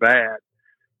not been bad.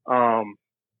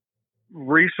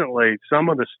 Recently, some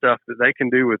of the stuff that they can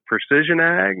do with precision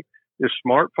ag, this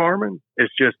smart farming,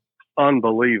 is just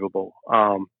unbelievable.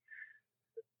 I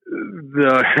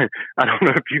don't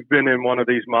know if you've been in one of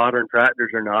these modern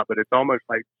tractors or not, but it's almost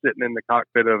like sitting in the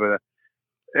cockpit of a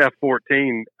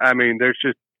F-14. I mean, there's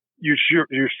just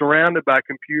you're surrounded by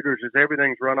computers as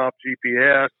everything's run off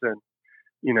GPS, and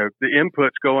you know the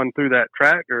inputs going through that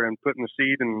tractor and putting the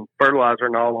seed and fertilizer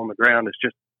and all on the ground is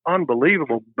just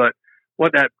unbelievable. But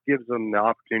what that gives them the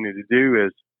opportunity to do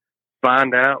is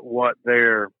find out what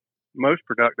their most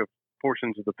productive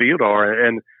portions of the field are,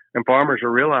 and farmers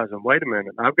are realizing, wait a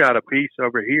minute, I've got a piece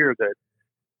over here that,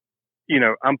 you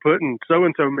know, I'm putting so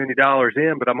and so many dollars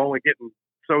in, but I'm only getting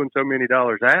so and so many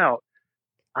dollars out.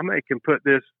 I can put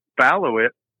this, fallow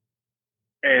it,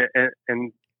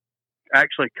 and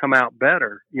actually come out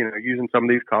better, you know, using some of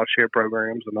these cost share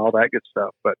programs and all that good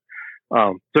stuff. But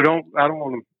I don't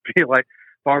want to feel like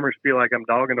farmers feel like I'm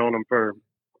dogging on them for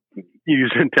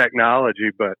using technology,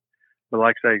 but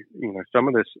like I say, you know, some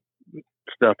of this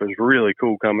stuff is really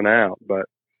cool coming out. But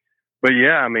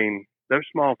yeah, I mean, those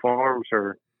small farms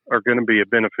are going to be a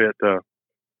benefit to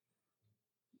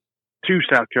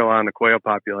South Carolina quail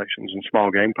populations and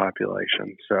small game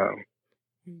populations. So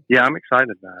yeah, I'm excited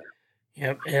about it.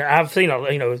 Yeah, and I've seen,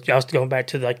 you know, just going back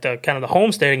to like the kind of the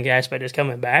homesteading aspect is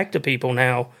coming back to people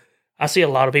now. I see a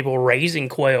lot of people raising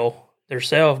quail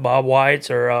themselves, Bob White's,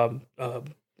 or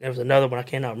there was another one, I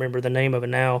cannot remember the name of it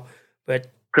now,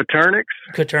 but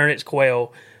Coturnix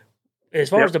quail. As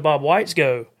far as the Bob Whites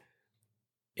go,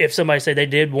 if somebody said they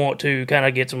did want to kind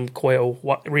of get some quail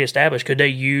reestablished, could they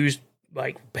use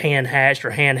like pan-hatched or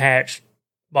hand-hatched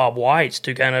Bob Whites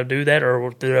to kind of do that, or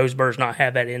do those birds not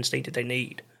have that instinct that they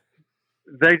need?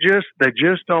 They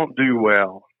just don't do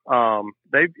well.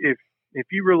 If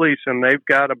you release them, they've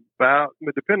got about,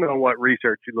 depending on what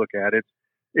research you look at,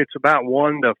 it's about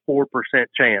 1 to 4%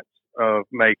 chance of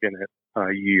making it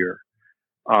a year.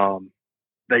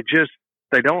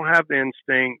 They don't have the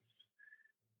instincts.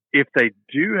 If they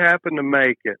do happen to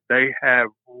make it, they have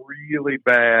really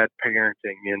bad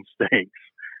parenting instincts.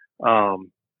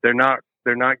 They're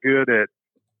not good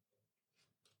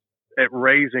at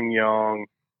raising young.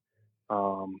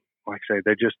 Like I say,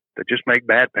 they just make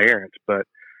bad parents. But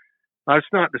that's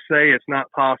not to say it's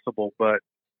not possible. But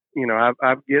you know,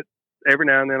 I get every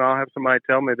now and then I'll have somebody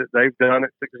tell me that they've done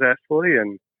it successfully,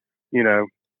 and you know,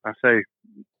 I say,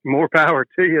 more power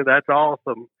to you. That's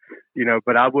awesome. You know,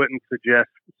 but I wouldn't suggest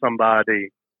somebody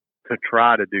to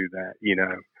try to do that, you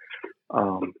know.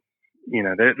 You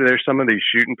know, there's some of these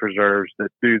shooting preserves that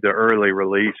do the early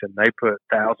release, and they put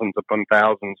thousands upon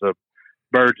thousands of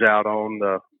birds out on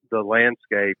the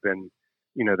landscape, and,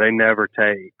 you know, they never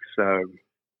take. So,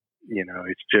 you know,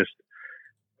 it's just,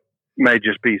 may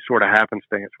just be sort of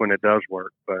happenstance when it does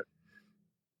work.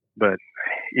 But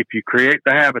if you create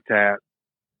the habitat,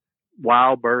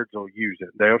 wild birds will use it.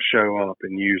 They'll show up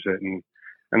and use it.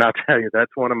 And I'll tell you,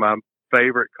 that's one of my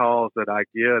favorite calls that I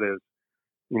get is,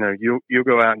 you know, you'll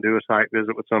go out and do a site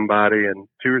visit with somebody, and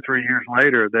 2 or 3 years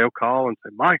later, they'll call and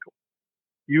say, Michael,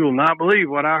 you will not believe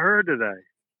what I heard today.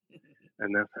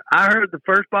 And they'll say, I heard the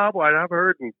first Bob White I've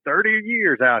heard in 30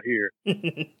 years out here.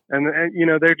 and, you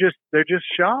know, they're just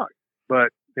shocked.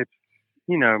 But it's,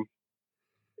 you know,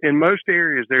 in most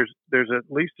areas, there's at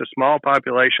least a small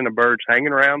population of birds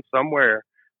hanging around somewhere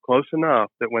close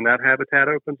enough that when that habitat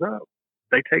opens up,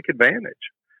 they take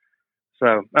advantage.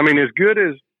 So, I mean, as good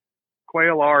as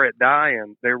quail are at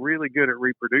dying, they're really good at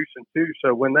reproducing too.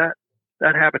 So when that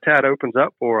habitat opens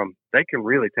up for them, they can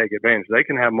really take advantage. They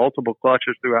can have multiple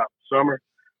clutches throughout the summer.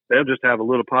 They'll just have a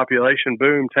little population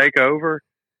boom, take over,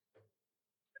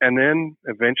 and then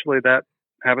eventually that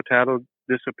habitat will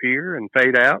disappear and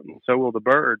fade out, and so will the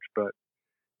birds. But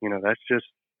you know, that's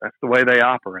the way they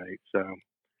operate. So,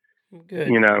 good.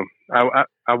 You know,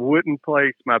 I wouldn't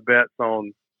place my bets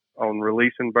on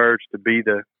releasing birds to be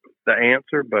the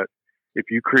answer, but if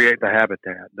you create the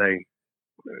habitat, they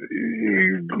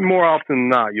more often than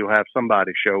not you'll have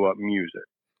somebody show up and use it.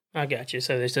 I got you.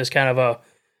 So it's just kind of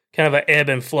a ebb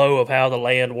and flow of how the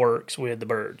land works with the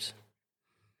birds.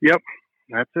 Yep,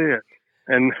 that's it.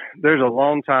 And there's a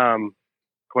long-time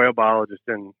quail biologist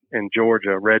in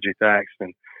Georgia, Reggie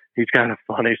Thaxton. He's kind of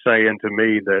funny saying to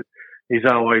me that he's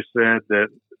always said that,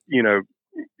 you know,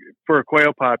 for a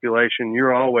quail population,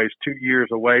 you're always 2 years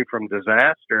away from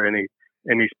disaster. And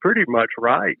he's pretty much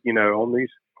right. You know, on these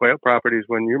quail properties,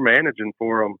 when you're managing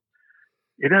for them,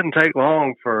 it doesn't take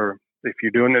long for, if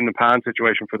you're doing it in the pine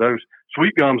situation, for those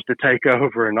sweet gums to take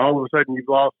over, and all of a sudden you've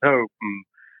lost hope. And,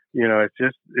 you know,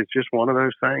 it's just one of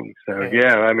those things. So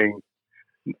yeah, I mean,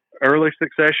 early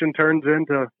succession turns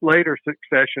into later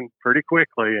succession pretty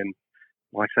quickly, and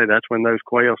like I say, that's when those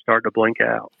quails start to blink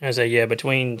out. I say, yeah,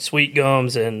 between sweet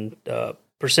gums and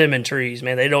persimmon trees,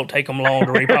 man. They don't take them long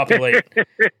to repopulate.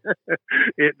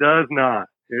 It does not.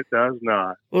 It does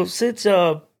not. Well, since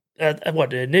what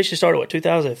it initially started,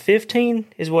 2015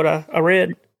 is what I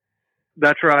read.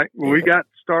 That's right. Yeah. We got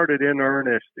started in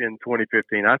earnest in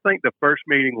 2015. I think the first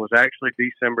meeting was actually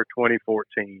December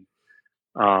 2014.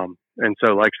 And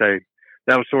so, like I say,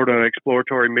 that was sort of an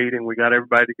exploratory meeting. We got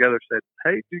everybody together, said,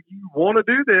 "Hey, do you want to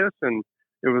do this?" And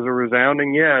it was a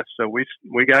resounding yes. So we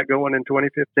got going in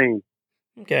 2015.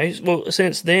 Okay. Well,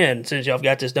 since then, since y'all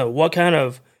got this done, what kind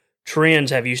of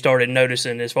trends have you started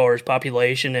noticing as far as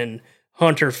population and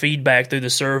hunter feedback through the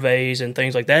surveys and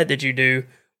things like that you do?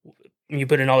 You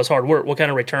put in all this hard work. What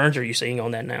kind of returns are you seeing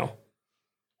on that now?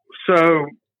 So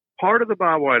part of the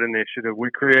Bobwhite Initiative, we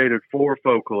created 4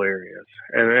 focal areas,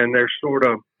 and they're sort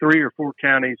of 3 or 4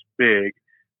 counties big.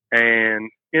 And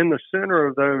in the center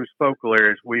of those focal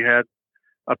areas, we had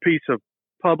a piece of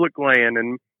public land,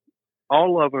 and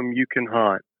all of them you can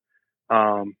hunt.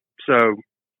 So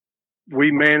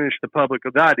we manage the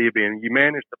idea being you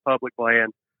manage the public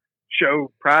land,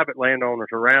 show private landowners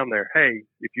around there, hey,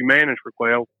 if you manage for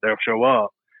quail, they'll show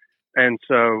up. And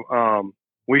so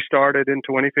we started in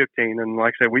 2015, and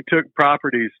like I said, we took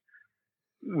properties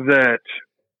that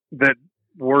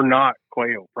were not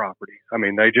quail properties. I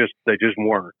mean, they just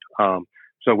weren't.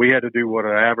 So we had to do what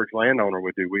an average landowner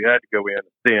would do. We had to go in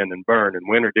and thin and burn and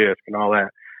winter disc and all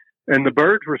that. And the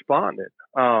birds responded.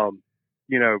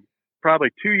 Probably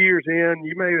 2 years in,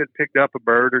 you may have picked up a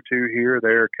bird or two here or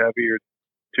there, a covey or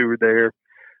two or there.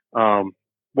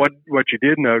 What you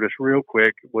did notice real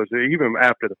quick was that even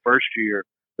after the first year,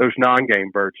 those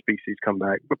non-game bird species come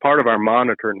back. But part of our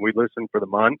monitoring, we listen for the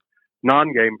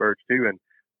non-game birds too. And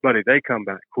buddy, they come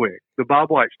back quick. The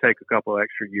bobwhites take a couple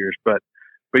extra years, but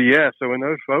yeah. So in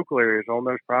those focal areas, on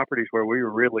those properties where we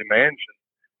were really managing,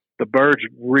 the birds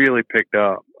really picked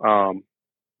up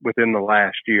within the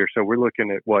last year. So we're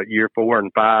looking at year 4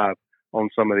 and 5 on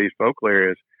some of these focal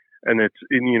areas. And it's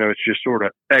just sort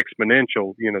of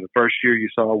exponential. The first year you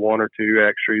saw 1 or 2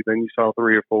 extra, then you saw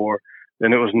 3 or 4,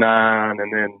 then it was 9,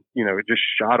 and then, it just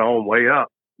shot on way up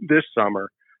this summer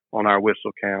on our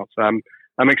whistle counts.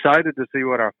 I'm excited to see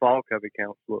what our fall covey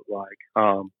counts look like.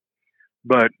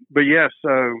 But yeah,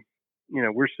 so,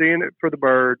 we're seeing it for the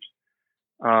birds.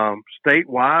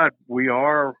 Statewide, we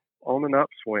are on an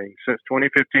upswing since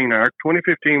 2015. Our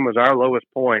 2015 was our lowest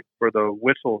point for the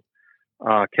whistle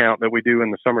count that we do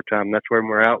in the summertime. That's when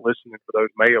we're out listening for those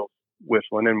males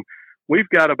whistling. And we've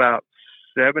got about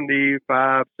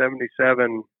 75,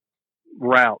 77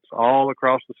 routes all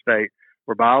across the state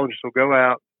where biologists will go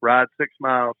out, ride 6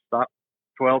 miles, stop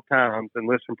 12 times and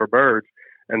listen for birds.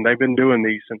 And they've been doing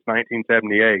these since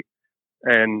 1978.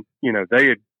 And,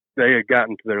 they had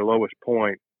gotten to their lowest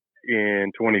point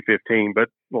in 2015, but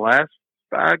the last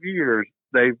 5 years,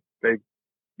 they've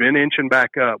been inching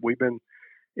back up. We've been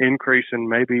increasing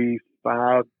maybe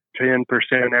 5-10%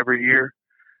 every year.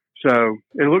 So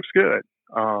it looks good.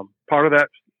 Part of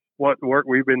that's what work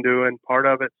we've been doing. Part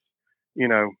of it's,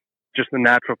 just the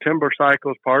natural timber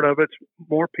cycles. Part of it's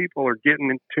more people are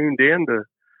getting tuned in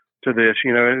to this,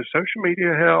 and social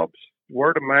media helps,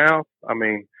 word of mouth. I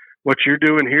mean, what you're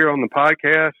doing here on the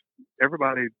podcast,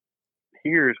 everybody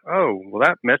hears, oh, well,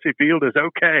 that messy field is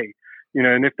okay.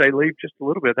 And if they leave just a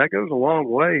little bit, that goes a long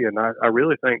way. And I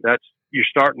really think you're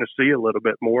starting to see a little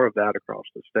bit more of that across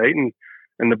the state.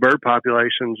 And the bird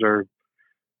populations are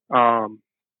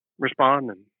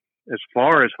responding. As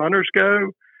far as hunters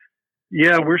go,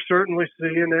 yeah, we're certainly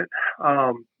seeing it.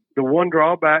 The one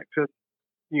drawback to,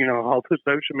 all the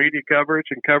social media coverage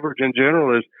and coverage in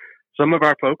general is some of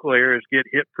our focal areas get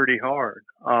hit pretty hard.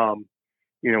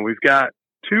 We've got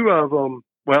 2 of them,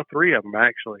 3 of them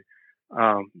actually.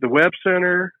 The Webb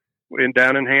Center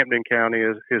down in Hampton County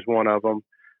is one of them.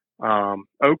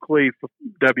 Oakleaf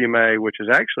WMA, which is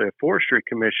actually a Forestry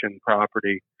Commission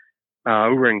property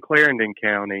over in Clarendon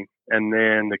County, and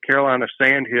then the Carolina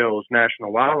Sandhills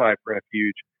National Wildlife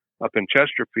Refuge up in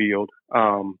Chesterfield.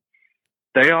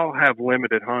 They all have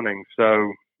limited hunting.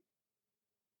 So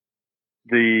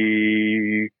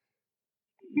the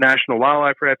National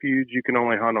Wildlife Refuge, you can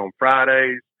only hunt on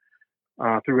Fridays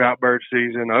throughout bird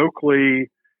season.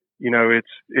 Oakley,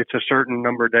 it's a certain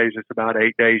number of days. It's about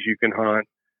 8 days you can hunt.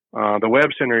 The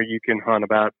Webb Center, you can hunt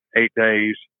about 8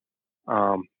 days.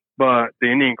 But the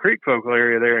Indian Creek focal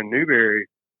area there in Newberry,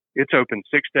 it's open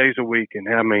 6 days a week. And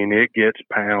I mean, it gets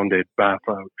pounded by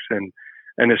folks. And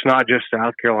it's not just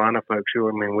South Carolina folks who,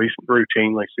 we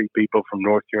routinely see people from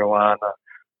North Carolina,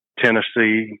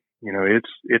 Tennessee.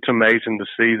 It's amazing to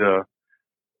see the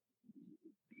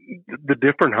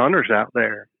different hunters out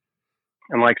there.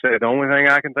 And like I said, the only thing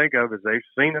I can think of is they've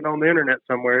seen it on the internet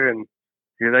somewhere and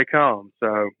here they come.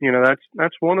 So,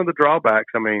 that's one of the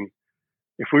drawbacks. I mean,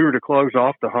 if we were to close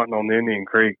off the hunting on Indian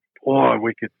Creek, boy,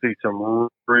 we could see some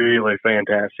really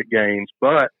fantastic gains.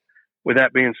 But with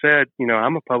that being said,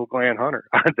 I'm a public land hunter.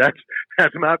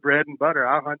 That's my bread and butter.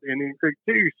 I hunt Indian Creek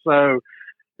too. So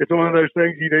it's one of those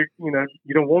things you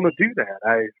don't want to do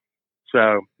that.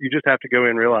 So you just have to go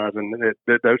in realizing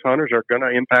that those hunters are going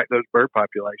to impact those bird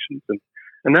populations,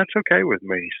 and that's okay with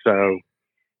me. So,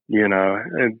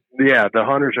 and yeah, the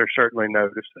hunters are certainly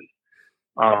noticing.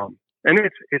 And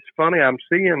it's funny, I'm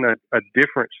seeing a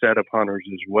different set of hunters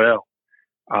as well.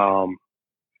 For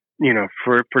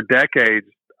decades,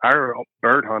 our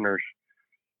bird hunters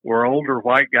were older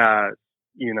white guys,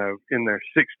 in their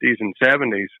 60s and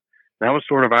 70s. That was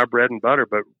sort of our bread and butter.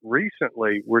 But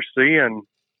recently, we're seeing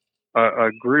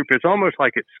a group. It's almost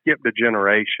like it skipped a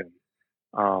generation.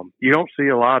 You don't see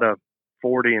a lot of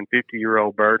 40 and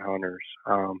 50-year-old bird hunters.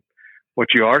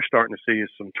 What you are starting to see is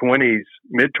some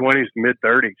mid-20s,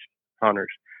 mid-30s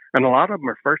hunters. And a lot of them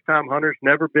are first-time hunters,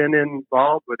 never been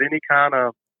involved with any kind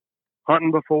of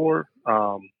hunting before.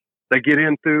 They get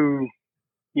in through,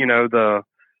 the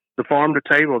farm to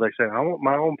table. They say, I want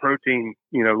my own protein,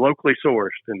 locally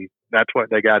sourced. And that's what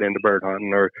they got into bird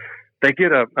hunting. Or they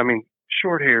get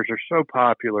short hairs are so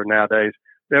popular nowadays.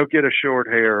 They'll get a short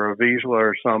hair or a Vizsla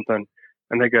or something.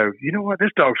 And they go, you know what?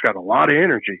 This dog's got a lot of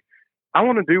energy. I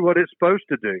want to do what it's supposed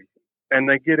to do. And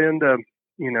they get into,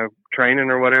 training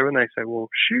or whatever. And they say, well,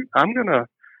 shoot, I'm going to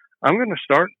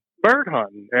start bird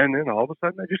hunting. And then all of a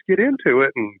sudden they just get into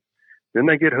it and then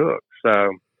they get hooked.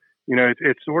 So,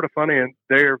 it's sort of funny. And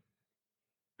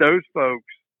those folks'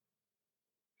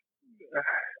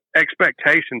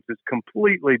 expectations is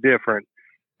completely different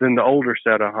than the older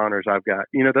set of hunters I've got.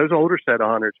 Those older set of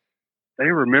hunters, they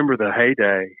remember the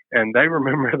heyday and they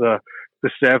remember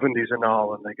the 70s and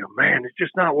all. And they go, man, it's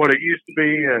just not what it used to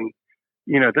be. And,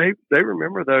 they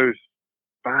remember those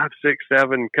 5, 6,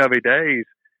 7 covey days.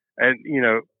 And,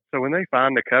 so when they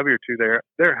find a covey or two there,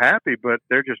 they're happy, but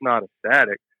they're just not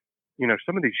ecstatic.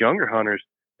 Some of these younger hunters,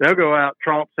 they'll go out,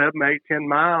 tromp 7, 8, 10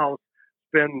 miles,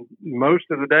 spend most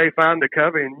of the day finding a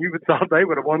covey, and you would thought they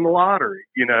would have won the lottery,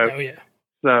 Oh, yeah.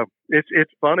 So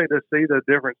it's funny to see the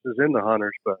differences in the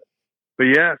hunters, but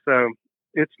yeah, so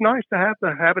it's nice to have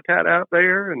the habitat out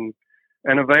there and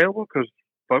available because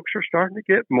folks are starting to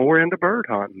get more into bird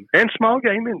hunting and small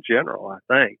game in general, I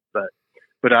think. But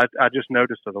I just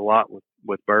noticed it a lot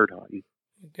with bird hunting.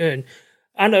 Good.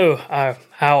 I know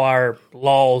how our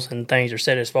laws and things are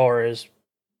set as far as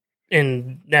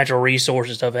in natural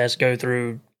resources stuff has to go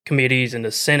through committees and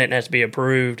the Senate has to be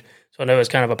approved. So I know it's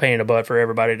kind of a pain in the butt for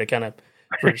everybody to kind of,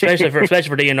 especially for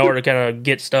DNR to kind of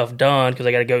get stuff done because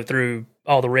they got to go through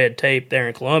all the red tape there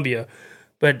in Columbia.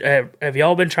 But have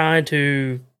y'all been trying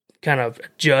to kind of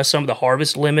adjust some of the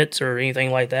harvest limits or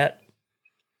anything like that?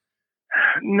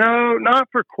 No, not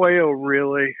for quail,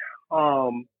 really.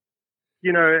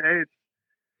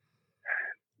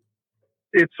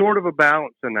 It's sort of a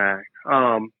balancing act.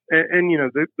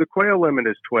 The quail limit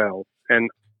is 12. And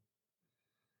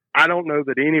I don't know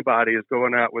that anybody is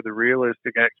going out with a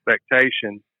realistic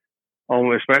expectation,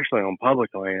 especially on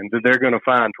public land, that they're going to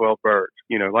find 12 birds.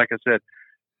 Like I said,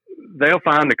 they'll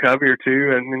find a covey or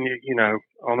two, and then,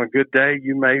 on a good day,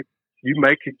 you may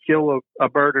could kill a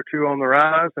bird or two on the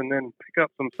rise and then pick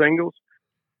up some singles.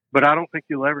 But I don't think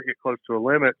you'll ever get close to a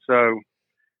limit. So,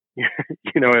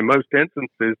 in most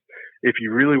instances, if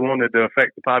you really wanted to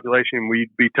affect the population,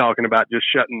 we'd be talking about just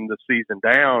shutting the season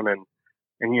down. And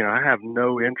I have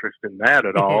no interest in that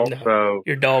at all. No, so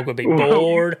your dog would be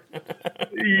bored.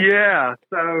 Yeah.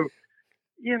 So,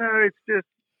 it's just,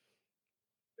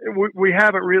 we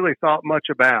haven't really thought much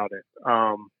about it.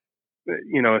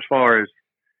 As far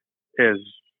as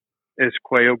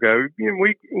quail go,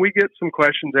 we get some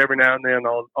questions every now and then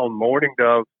on mourning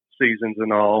dove seasons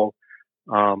and all.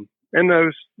 And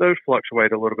those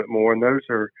fluctuate a little bit more, and those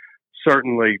are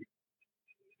certainly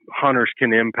hunters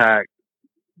can impact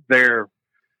their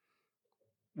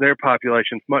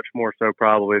populations much more so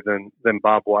probably than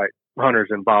bobwhite hunters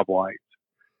and bobwhites.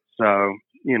 So,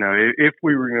 if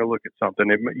we were going to look at something,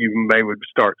 you may would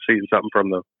start seeing something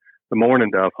from the mourning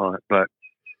dove hunt, but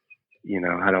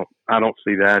I don't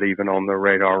see that even on the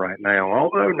radar right now.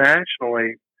 Although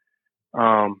nationally,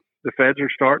 the feds are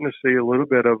starting to see a little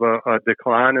bit of a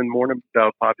decline in mourning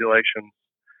dove populations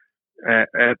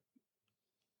at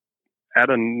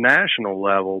a national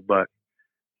level. But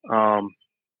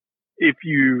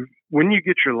when you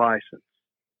get your license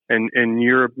and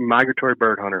you're a migratory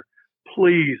bird hunter,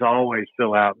 please always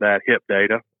fill out that HIP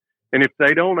data. And if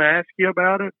they don't ask you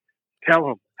about it, tell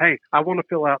them, hey, I want to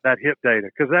fill out that HIP data,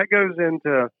 because that goes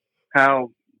into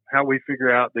how we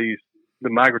figure out the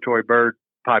migratory bird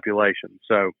population.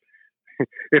 So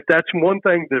if that's one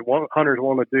thing that hunters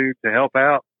want to do to help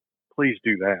out, please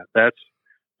do that.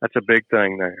 That's a big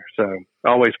thing there. So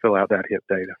always fill out that HIP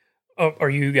data. Are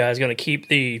you guys going to keep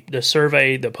the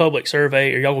survey, the public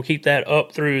survey, or y'all going to keep that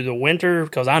up through the winter?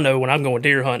 Because I know when I'm going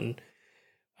deer hunting,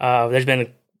 there's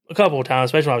been a couple of times,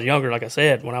 especially when I was younger, like I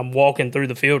said, when I'm walking through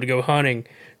the field to go hunting,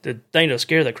 the thing that'll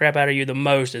scare the crap out of you the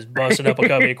most is busting up a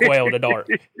covey of quail in the dark.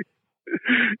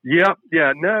 Yep.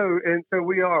 Yeah. No. And so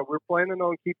we're planning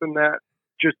on keeping that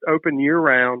just open year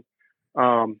round.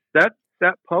 That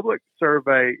public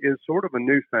survey is sort of a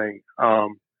new thing.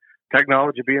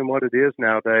 Technology being what it is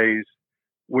nowadays,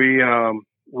 we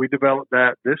developed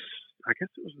that I guess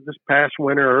it was this past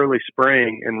winter, early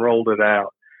spring, and rolled it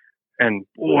out. And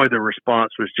boy, the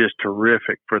response was just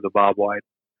terrific for the bobwhite.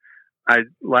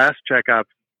 Last check I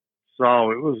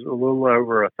saw, it was a little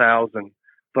over 1,000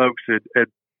 folks had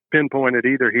pinpointed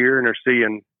either hearing or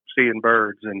seeing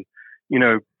birds. And,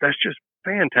 that's just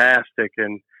fantastic.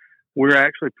 And we're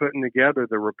actually putting together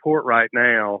the report right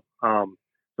now.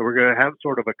 So we're going to have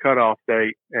sort of a cutoff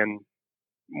date. And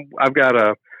I've got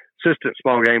a assistant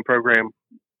small game program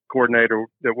coordinator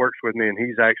that works with me, and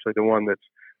he's actually the one that's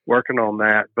working on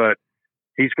that. But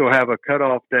he's going to have a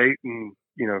cutoff date, and,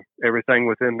 everything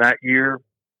within that year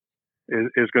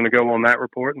is going to go on that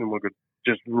report, and then we'll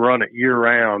just run it year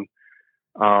round.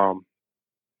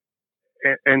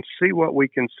 And see what we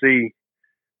can see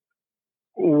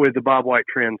with the bobwhite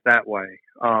trends that way.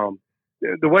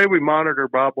 The way we monitor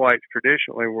bobwhites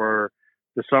traditionally were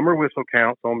the summer whistle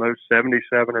counts on those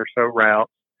 77 or so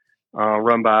routes,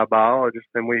 run by a biologist.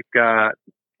 And we've got,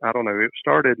 it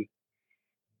started,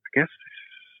 I guess,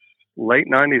 late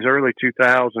 90s, early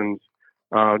 2000s,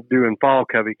 doing fall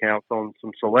covey counts on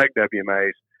some select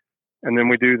WMAs. And then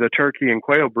we do the turkey and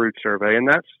quail brood survey. And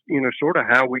that's, sort of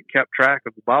how we kept track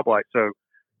of the bobwhite. So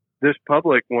this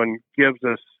public one gives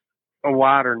us a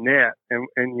wider net. And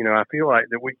I feel like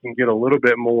that we can get a little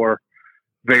bit more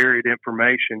varied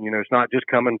information. It's not just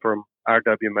coming from our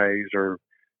WMAs or,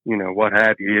 what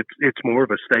have you. It's more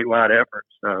of a statewide effort.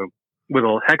 So with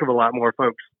a heck of a lot more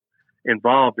folks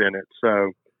involved in it.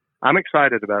 So I'm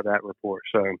excited about that report.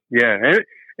 So yeah.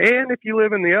 And if you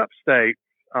live in the upstate,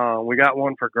 we got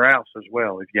one for grouse as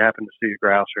well, if you happen to see a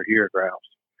grouse or hear a grouse.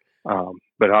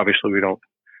 But obviously we don't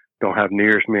have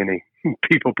near as many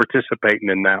people participating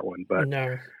in that one. But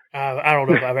no, I don't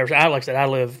know if I've ever. Like I said, I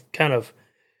live kind of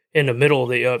in the middle of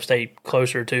the upstate,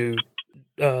 closer to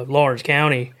Lawrence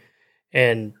County,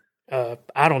 and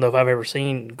I don't know if I've ever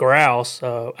seen grouse.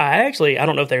 I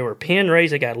don't know if they were pen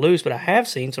raised, they got loose, but I have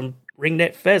seen some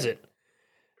ringneck pheasant.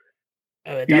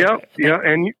 Yeah,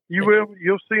 and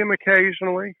you'll see them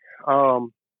occasionally.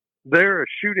 They're a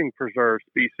shooting preserve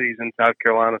species in South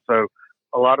Carolina, so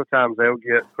a lot of times they'll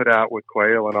get put out with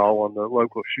quail and all on the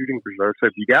local shooting preserve. So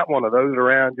if you got one of those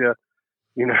around you,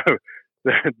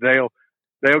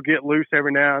 they'll get loose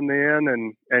every now and then,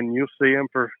 and you'll see them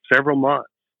for several months.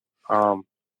 I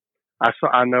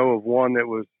know of one that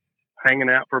was hanging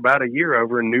out for about a year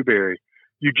over in Newberry.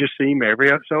 You just see him every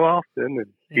so often, and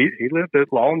he lived a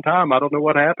long time. I don't know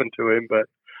what happened to him, but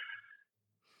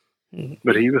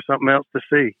he was something else to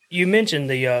see. You mentioned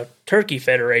the Turkey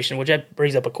Federation, which that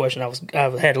brings up a question I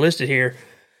had listed here.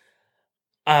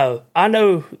 I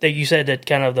know that you said that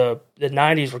kind of the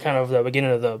 90s were kind of the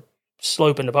beginning of the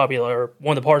slope in the or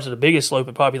one of the parts of the biggest slope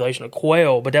in population of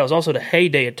quail, but that was also the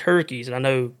heyday of turkeys. And I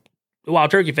know the Wild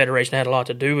Turkey Federation had a lot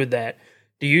to do with that.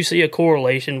 Do you see a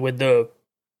correlation with the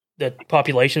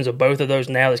populations of both of those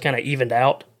now that's kind of evened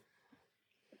out?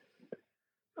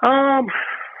 I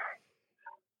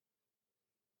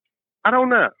don't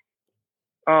know.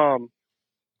 I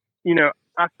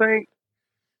think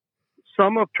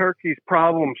some of turkey's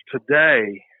problems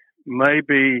today may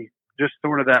be just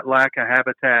sort of that lack of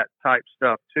habitat type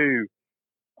stuff too.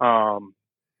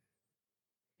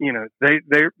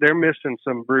 They're missing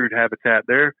some brood habitat.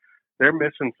 They're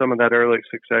missing some of that early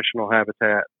successional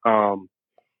habitat.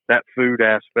 That food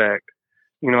aspect.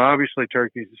 Obviously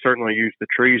turkeys certainly use the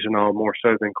trees and all more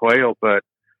so than quail, but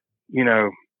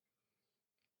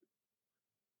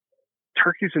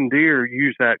turkeys and deer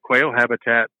use that quail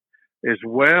habitat as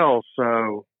well.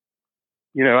 So,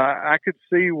 I could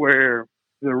see where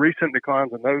the recent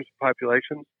declines in those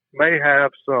populations may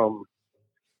have some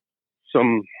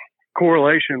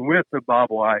correlation with the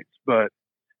bobwhites, but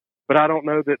I don't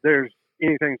know that there's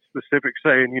anything specific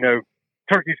saying,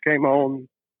 turkeys came on,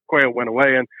 quail went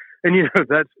away. And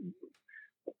that's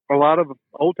a lot of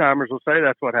old timers will say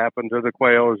that's what happened to the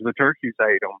quail is the turkeys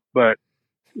ate them. But,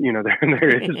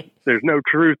 there's no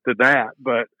truth to that.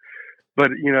 But but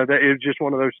that it was just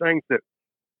one of those things that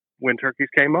when turkeys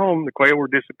came home, the quail were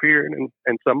disappearing,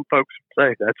 and some folks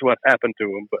say that's what happened to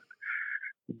them,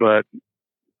 but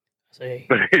See,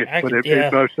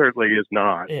 it most certainly is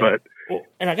not. Yeah. But well,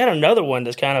 and I got another one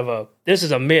that's kind of this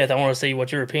is a myth. I want to see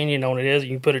what your opinion on it is.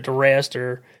 You can put it to rest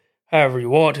or however you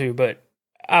want to, but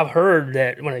I've heard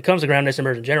that when it comes to ground nesting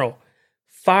birds in general,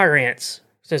 fire ants,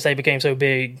 since they became so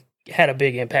big, had a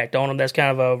big impact on them. That's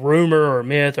kind of a rumor or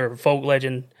myth or folk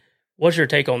legend. What's your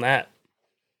take on that?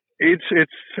 It's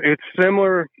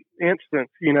similar instance.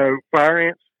 Fire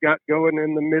ants got going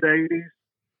in the mid '80s.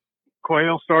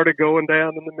 Quail started going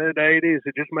down in the mid '80s.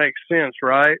 It just makes sense,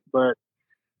 right? But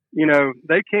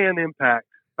they can impact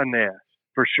a nest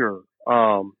for sure.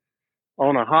 On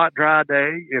a hot, dry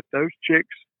day, if those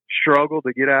chicks struggle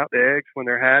to get out the eggs when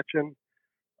they're hatching,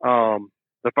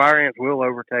 the fire ants will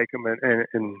overtake them.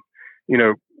 And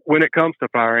when it comes to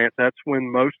fire ants, that's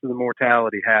when most of the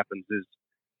mortality happens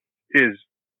is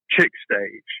chick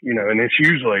stage, and it's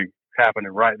usually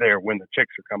happening right there when the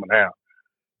chicks are coming out.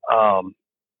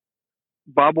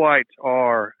 Bobwhites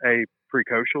are a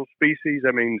precocial species.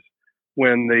 That means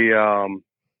when the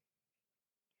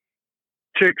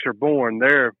chicks are born,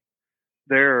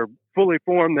 they're fully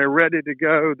formed. They're ready to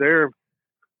go. They're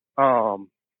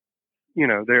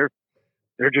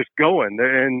just going.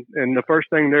 And the first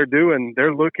thing they're doing,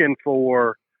 they're looking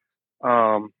for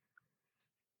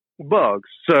bugs.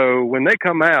 So when they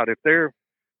come out, if they're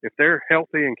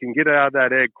healthy and can get out of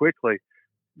that egg quickly,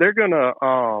 they're gonna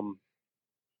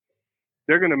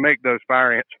make those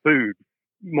fire ants food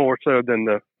more so than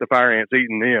the fire ants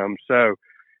eating them. So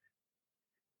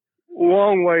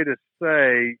long way to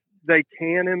say they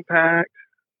can impact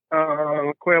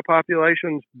quail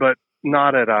populations, but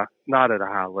not at a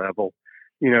high level.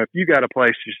 If you got a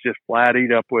place that's just flat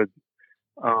eat up with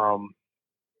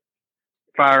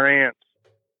fire ants,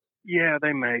 yeah,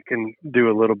 they can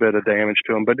do a little bit of damage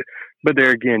to them, but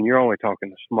there again, you're only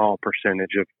talking a small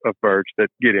percentage of birds that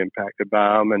get impacted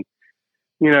by them. And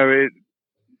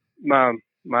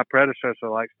my predecessor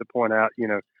likes to point out,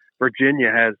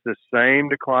 Virginia has the same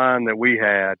decline that we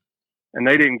had, and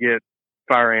they didn't get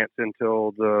fire ants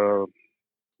until the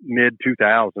mid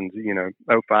 2000s,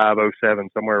 05, 07,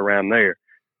 somewhere around there,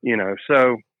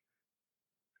 so,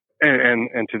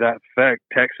 and to that effect,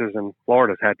 Texas and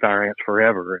Florida's had fire ants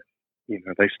forever.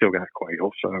 They still got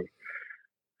quail. So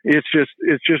it's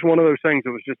just one of those things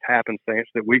that was just happenstance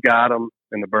that we got them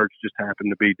and the birds just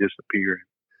happened to be disappearing.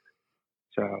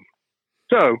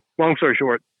 So long story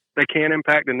short, they can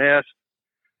impact the nest.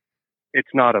 It's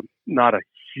not a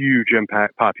huge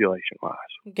impact population wise.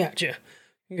 Gotcha.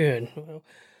 Good. Well,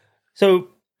 so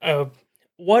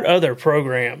what other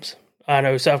programs? I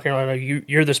know South Carolina,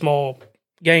 you're the small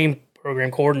game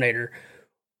program coordinator.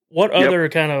 What other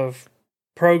kind of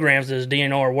programs does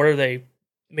DNR, what are they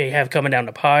may have coming down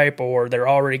the pipe or they're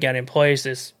already got in place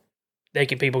that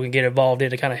people can get involved in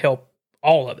to kind of help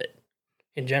all of it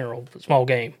in general, small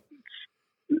game?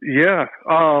 Yeah.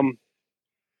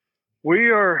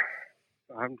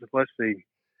 Let's see.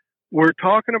 We're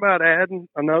talking about adding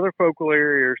another focal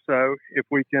area or so if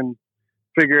we can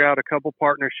figure out a couple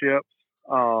partnerships.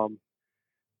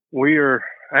 We are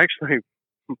actually,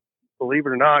 believe it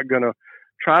or not, going to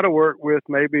try to work with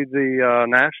maybe the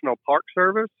National Park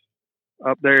Service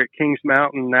up there at Kings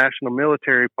Mountain National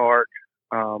Military Park.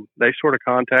 They sort of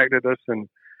contacted us and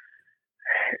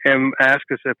asked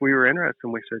us if we were interested.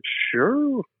 And we said,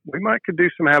 sure, we could do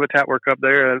some habitat work up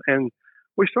there. And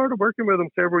we started working with them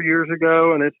several years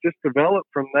ago, and it's just developed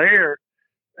from there.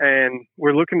 And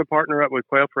we're looking to partner up with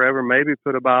Quail Forever, maybe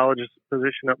put a biologist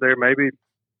position up there, maybe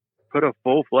put a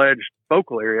full-fledged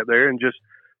focal area up there and just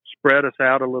spread us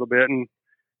out a little bit. And,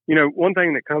 one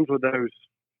thing that comes with those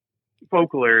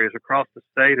focal areas across the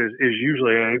state is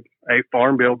usually a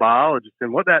farm bill biologist.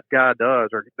 And what that guy does,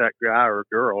 or that guy or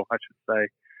girl, I should say,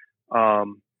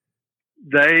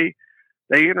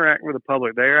 they interact with the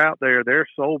public. They're out there. Their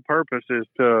sole purpose is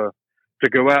to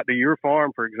go out to your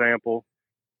farm, for example,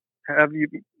 have you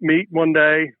meet one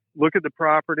day, look at the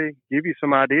property, give you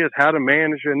some ideas how to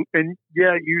manage. And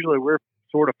yeah, usually we're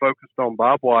sort of focused on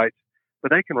bobwhites, but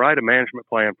they can write a management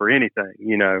plan for anything,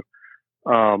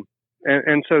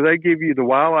 and so they give you the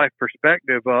wildlife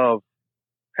perspective of,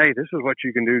 hey, this is what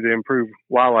you can do to improve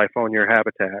wildlife on your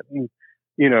habitat. And,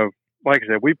 like I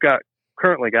said, we've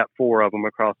currently got 4 of them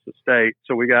across the state.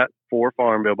 So we got 4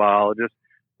 farm bill biologists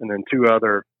and then 3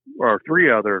 other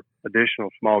additional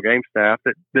small game staff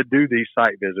that do these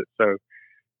site visits. So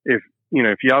if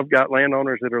y'all got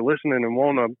landowners that are listening and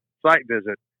want a site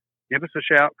visit, give us a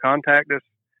shout, contact us.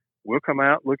 We'll come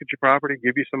out, look at your property,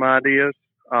 give you some ideas.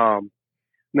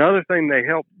 Another thing they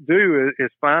help do is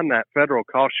find that federal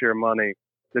cost share money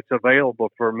that's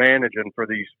available for managing for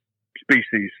these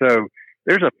species. So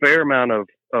there's a fair amount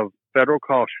of federal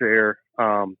cost share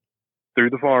through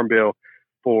the Farm Bill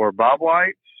for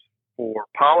bobwhites, for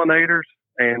pollinators,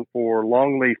 and for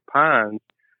longleaf pines.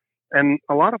 And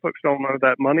a lot of folks don't know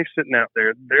that money's sitting out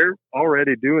there. They're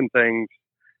already doing things,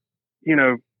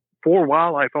 for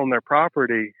wildlife on their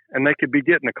property, and they could be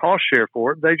getting a cost share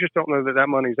for it. They just don't know that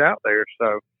money's out there.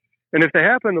 So, and if they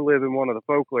happen to live in one of the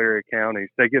focal area counties,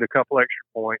 they get a couple extra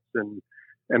points and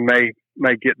may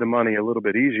get the money a little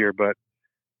bit easier. But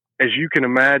as you can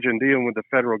imagine, dealing with the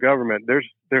federal government, there's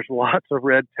lots of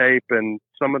red tape, and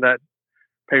some of that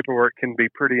paperwork can be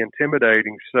pretty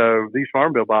intimidating. So these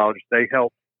Farm Bill biologists, they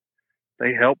help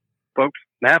folks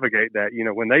navigate that.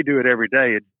 When they do it every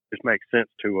day, it just makes sense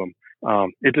to them.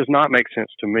 It does not make sense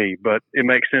to me, but it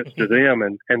makes sense to them,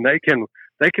 and they can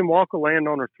walk a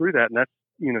landowner through that, and that's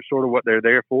sort of what they're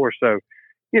there for. So,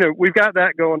 we've got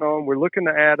that going on. We're looking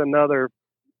to add another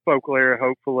focal area,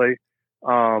 hopefully.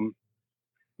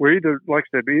 We're either going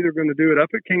to do it up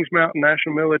at Kings Mountain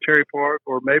National Military Park,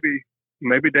 or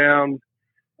maybe down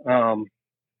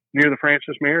near the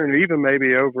Francis Marion, and even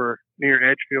maybe over near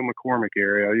Edgefield McCormick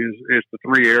area is the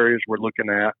three areas we're looking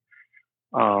at.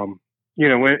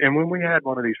 When we had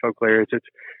one of these focal areas, it's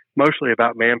mostly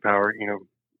about manpower.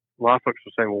 A lot of folks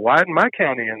will say, well, why isn't my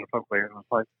county in the focal area? And I was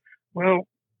like, well,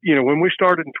 when we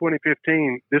started in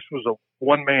 2015, this was a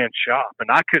one-man shop,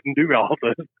 and I couldn't do all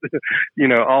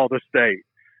all the state.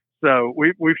 So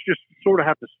we've just sort of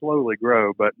have to slowly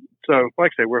grow. But so,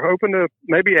 like I say, we're hoping to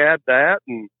maybe add that.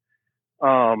 And,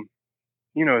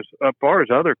 as far as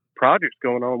other projects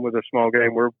going on with the small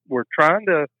game, we're trying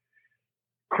to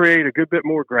create a good bit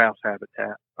more grouse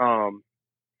habitat.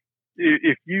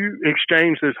 If you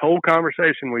exchange this whole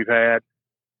conversation we've had,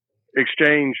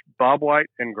 exchange bobwhite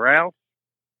and grouse,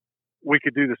 we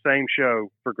could do the same show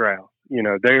for grouse.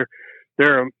 They're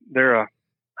a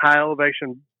high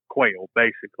elevation quail,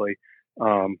 basically.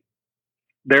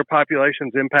 Their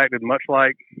population's impacted much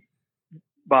like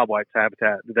bobwhite's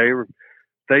habitat.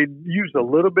 They use a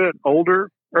little bit older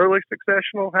early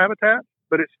successional habitat,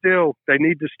 but it's still, they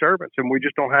need disturbance, and we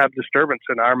just don't have disturbance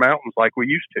in our mountains like we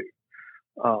used to.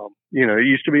 It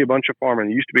used to be a bunch of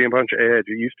farming. It used to be a bunch of edge.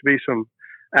 It used to be some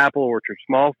apple orchards,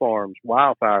 small farms,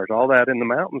 wildfires, all that in the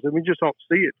mountains, and we just don't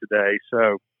see it today.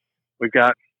 So we've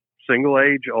got single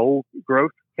age, old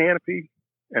growth canopy,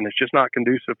 and it's just not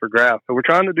conducive for grouse. So we're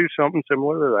trying to do something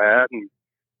similar to that. And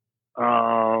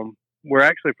we're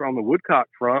actually, from the woodcock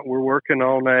front, we're working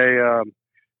on a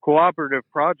cooperative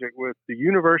project with the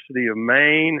University of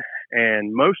Maine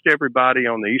and most everybody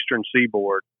on the eastern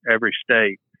seaboard, every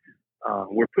state.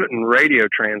 We're putting radio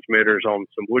transmitters on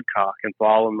some woodcock and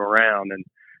following them around.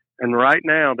 And right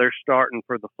now they're starting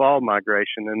for the fall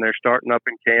migration, and they're starting up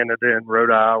in Canada and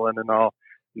Rhode Island and all.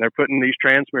 And they're putting these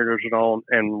transmitters on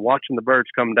and watching the birds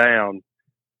come down.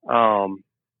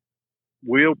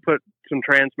 We'll put some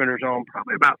transmitters on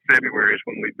probably about February is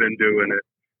when we've been doing it.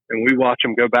 And we watch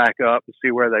them go back up and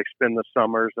see where they spend the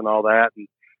summers and all that. And,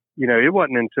 it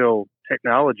wasn't until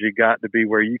technology got to be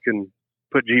where you can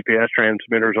put GPS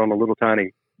transmitters on a little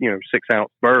tiny,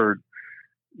 6-ounce bird,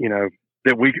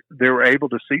 that they were able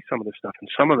to see some of the stuff. And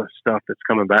some of the stuff that's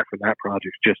coming back from that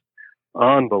project is just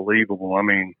unbelievable. I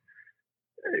mean,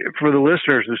 for the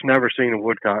listeners who's never seen a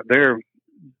woodcock, they're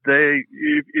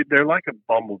like a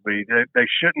bumblebee. They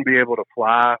shouldn't be able to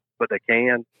fly, but they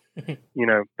can.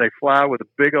 They fly with a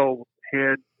big old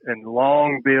head and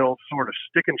long bill, sort of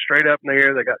sticking straight up in the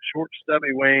air. They got short,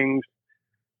 stubby wings.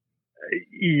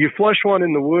 You flush one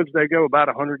in the woods, they go about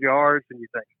 100 yards, and you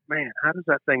think, man, how does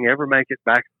that thing ever make it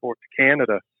back and forth to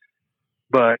Canada?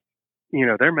 But,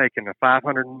 they're making a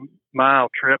 500-mile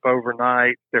trip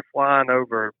overnight. They're flying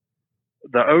over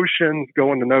the ocean,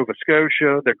 going to Nova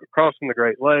Scotia. They're crossing the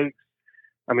Great Lakes.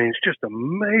 I mean, it's just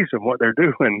amazing what they're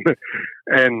doing.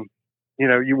 And,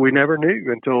 we never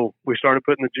knew until we started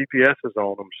putting the GPSs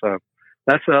on them. So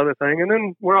that's the other thing. And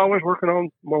then we're always working on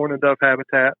mourning dove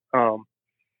habitat.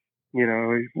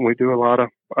 We do a lot of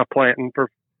planting for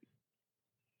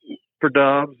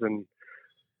doves and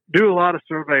do a lot of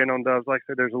surveying on doves. Like I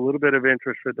said, there's a little bit of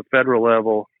interest at the federal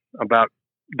level about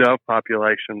dove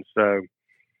populations. So,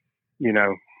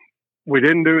 we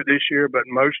didn't do it this year, but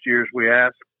most years we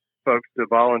ask folks to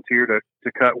volunteer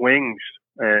to cut wings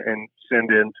and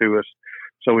send in to us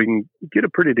so we can get a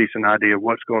pretty decent idea of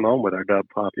what's going on with our dove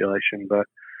population. But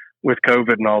with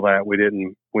COVID and all that, we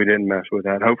didn't mess with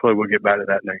that. Hopefully we'll get back to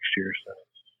that next year.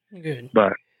 So good.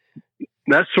 But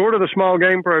that's sort of the small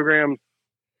game program,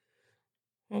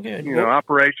 good.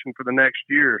 operation for the next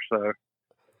year. So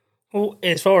Well,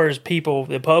 as far as people,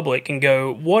 the public can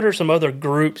go, what are some other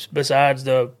groups besides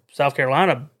the South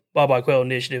Carolina Bobwhite Quail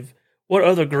Initiative? What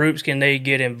other groups can they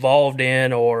get involved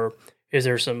in, or is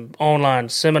there some online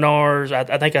seminars?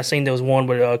 I think I seen there was one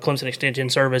with Clemson Extension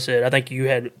Service that I think you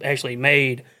had actually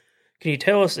made. Can you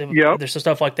tell us if Yep. there's some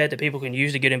stuff like that that people can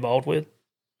use to get involved with?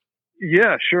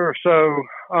 Yeah, sure. So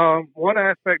one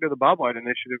aspect of the Bobwhite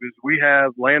Initiative is we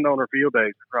have landowner field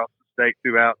days across the state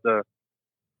throughout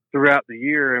the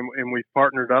year, and we've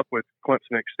partnered up with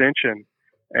Clemson Extension,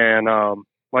 and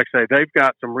like I say, they've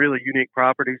got some really unique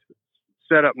properties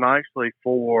set up nicely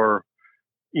for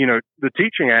the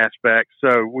teaching aspect.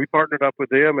 So we partnered up with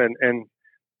them, and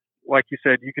like you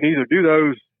said, you can either do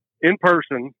those in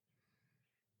person,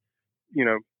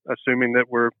 assuming that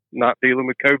we're not dealing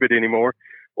with COVID anymore,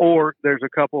 or there's a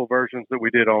couple of versions that we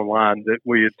did online that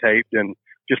we had taped and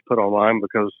just put online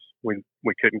because we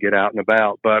couldn't get out and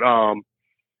about. But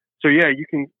so yeah, you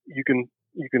can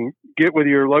get with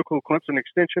your local Clemson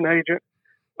Extension agent.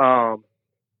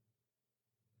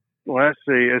 Let's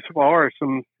see. As far as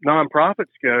some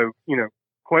nonprofits go,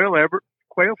 Quail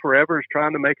Forever is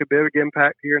trying to make a big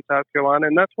impact here in South Carolina,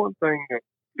 and that's one thing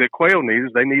that Quail needs.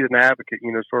 Is they need an advocate.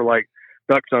 Sort of like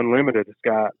Ducks Unlimited has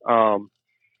got.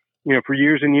 For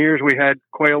years and years we had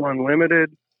Quail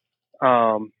Unlimited.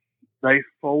 They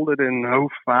folded in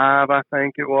 '05, I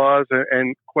think it was,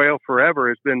 and Quail Forever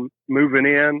has been moving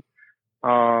in.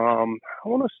 I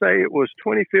want to say it was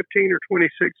 2015 or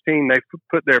 2016. They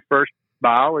put their first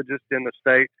biologist in the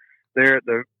state there at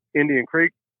the Indian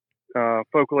Creek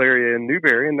focal area in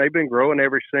Newberry, and they've been growing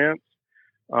ever since.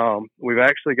 We've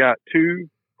actually got two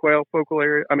Quail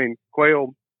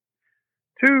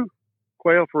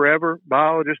Forever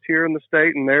biologists here in the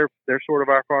state, and they're sort of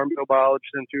our farm bill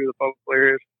biologists in two of the focal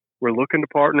areas. We're looking to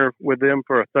partner with them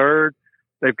for a third.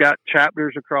 They've got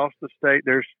chapters across the state.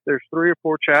 There's 3 or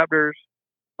 4 chapters.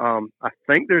 I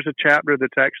think there's a chapter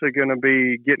that's actually going to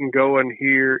be getting going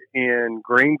here in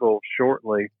Greenville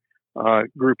shortly.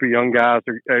 Group of young guys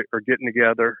are getting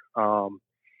together.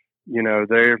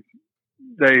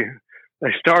 They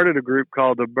started a group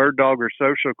called the Bird Dogger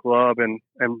Social Club, and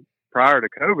prior to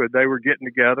COVID, they were getting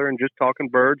together and just talking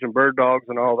birds and bird dogs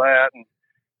and all that. And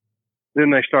then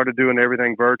they started doing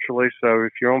everything virtually. So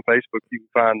if you're on Facebook, you can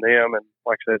find them. And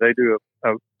like I said, they do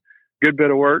a good bit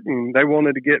of work, and they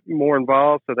wanted to get more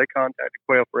involved. So they contacted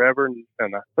Quail Forever, and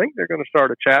I think they're going to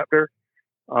start a chapter.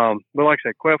 But like I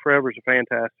said, Quail Forever is a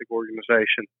fantastic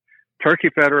organization. Turkey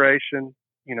Federation,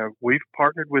 we've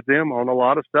partnered with them on a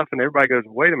lot of stuff, and everybody goes,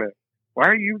 wait a minute, why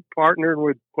are you partnering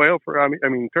with Quail Forever?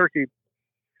 Turkey.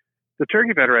 The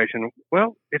Turkey Federation,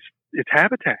 well, it's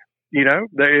habitat.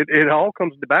 It all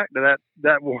comes back to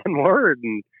that one word,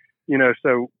 and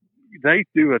so they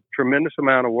do a tremendous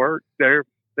amount of work. Their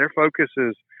focus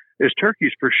is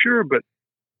turkeys for sure, but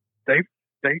they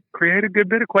create a good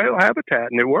bit of quail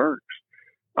habitat, and it works.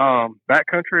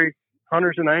 Backcountry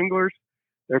hunters and anglers,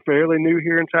 they're fairly new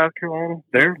here in South Carolina.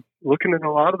 They're looking at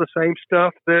a lot of the same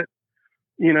stuff that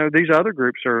these other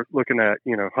groups are looking at.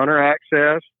 Hunter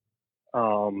access.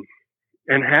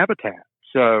 And habitat.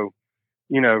 So,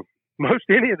 most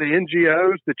any of the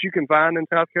NGOs that you can find in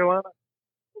South Carolina,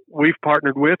 we've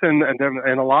partnered with, and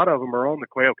a lot of them are on the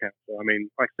Quail Council.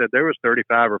 Like I said, there was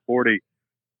 35 or 40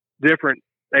 different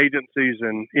agencies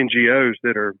and NGOs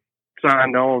that are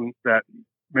signed on that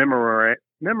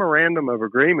memorandum of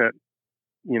agreement,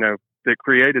 that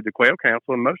created the Quail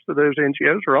Council, and most of those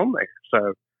NGOs are on there.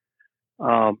 So,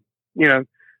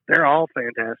 they're all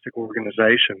fantastic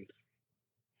organizations.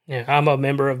 Yeah, I'm a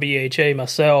member of BHA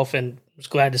myself, and was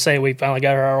glad to say we finally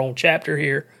got our own chapter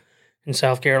here in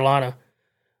South Carolina.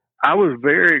 I was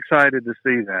very excited to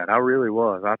see that. I really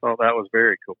was. I thought that was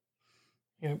very cool.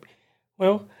 Yeah.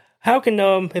 Well, how can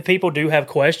if people do have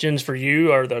questions for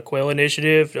you or the Quail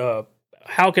Initiative,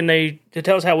 how can they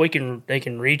tell us how they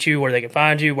can reach you, where they can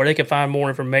find you, where they can find more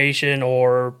information,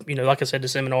 or like I said, the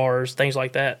seminars, things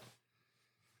like that?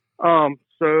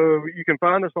 So you can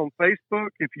find us on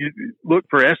Facebook. If you look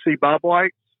for SC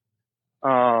Bobwhites,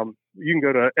 you can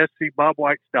go to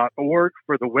scbobwhites.org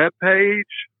for the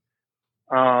webpage.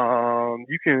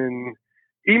 You can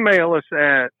email us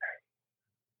at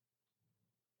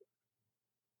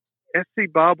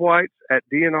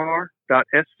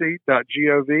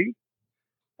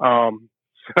scbobwhites@dnr.sc.gov.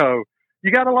 So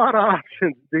you got a lot of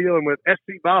options dealing with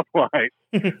SC Bobwhite.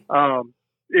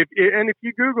 If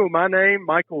you Google my name,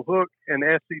 Michael Hook, and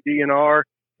SCDNR,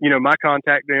 my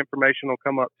contact information will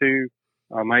come up too,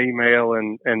 my email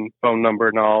and phone number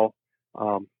and all.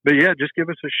 But yeah, just give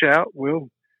us a shout. We'll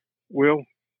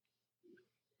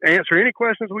answer any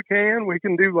questions we can. We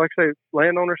can do, like I say,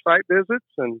 landowner site visits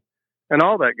and and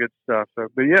all that good stuff. So,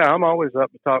 but yeah, I'm always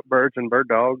up to talk birds and bird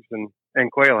dogs and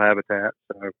quail habitat.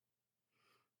 So.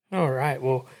 All right.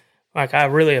 Well, Mike, I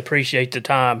really appreciate the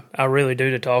time. I really do,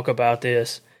 to talk about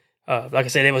this. Like I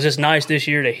said, it was just nice this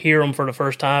year to hear them for the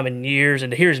first time in years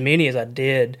and to hear as many as I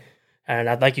did.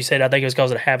 And like you said, I think it was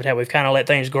because of the habitat. We've kind of let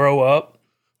things grow up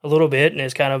a little bit, and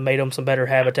it's kind of made them some better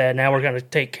habitat. Now we're going to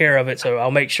take care of it. So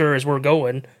I'll make sure as we're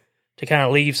going to kind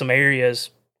of leave some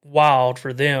areas wild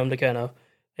for them to kind of,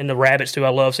 and the rabbits too. I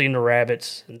love seeing the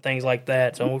rabbits and things like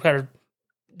that. So we'll kind of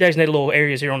designate little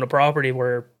areas here on the property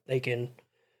where they can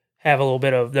have a little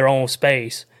bit of their own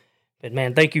space. But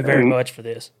man, thank you very much for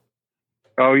this.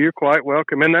 Oh, you're quite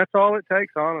welcome. And that's all it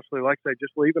takes, honestly. Like I say,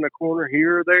 just leaving a corner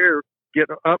here or there, get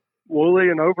up woolly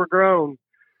and overgrown.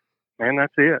 Man,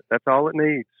 that's it. That's all it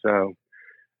needs. So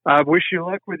I wish you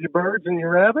luck with your birds and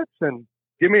your rabbits, and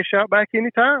give me a shout back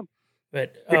anytime.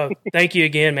 But thank you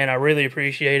again, man. I really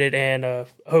appreciate it. And I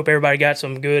hope everybody got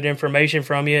some good information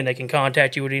from you and they can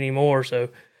contact you with any more. So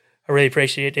I really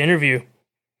appreciate the interview.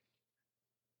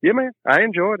 Yeah, man. I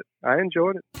enjoyed it.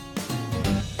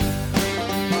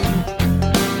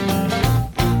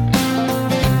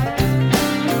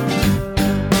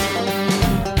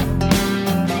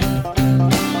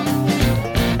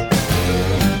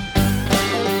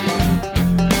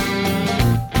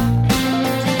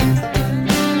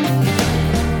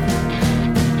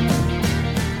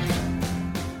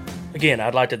 Again,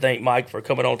 I'd like to thank Mike for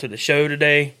coming on to the show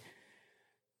today.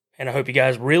 And I hope you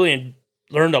guys really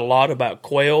learned a lot about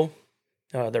quail,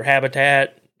 their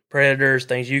habitat, predators,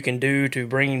 things you can do to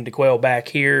bring the quail back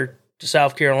here to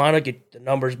South Carolina, get the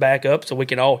numbers back up so we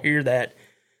can all hear that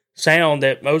sound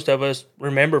that most of us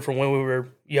remember from when we were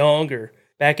young or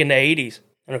back in the 80s.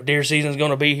 I know deer season is going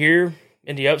to be here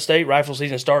in the upstate. Rifle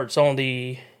season starts on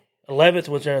the 11th,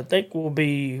 which I think will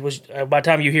be, by the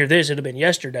time you hear this, it'll have been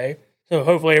yesterday. So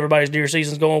hopefully everybody's deer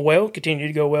season's going well. Continue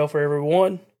to go well for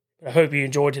everyone. I hope you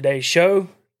enjoyed today's show.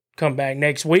 Come back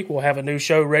next week. We'll have a new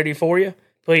show ready for you.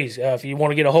 Please, if you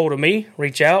want to get a hold of me,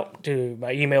 reach out to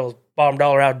my email is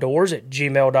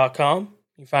bottomdollaroutdoors@gmail.com. You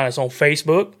can find us on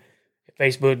Facebook at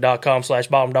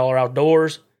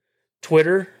facebook.com/bottomdollaroutdoors.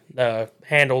 Twitter, the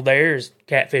handle there is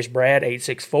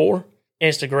catfishbrad864.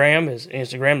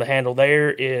 Instagram, the handle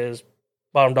there is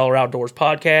Bottom Dollar Outdoors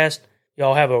Podcast.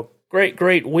 Y'all have a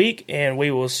great week, and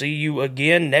we will see you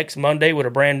again next Monday with a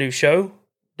brand new show.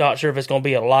 Not sure if it's going to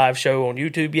be a live show on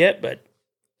YouTube yet, but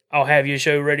I'll have you a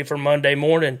show ready for Monday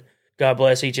morning. God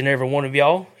bless each and every one of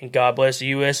y'all, and God bless the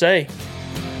USA.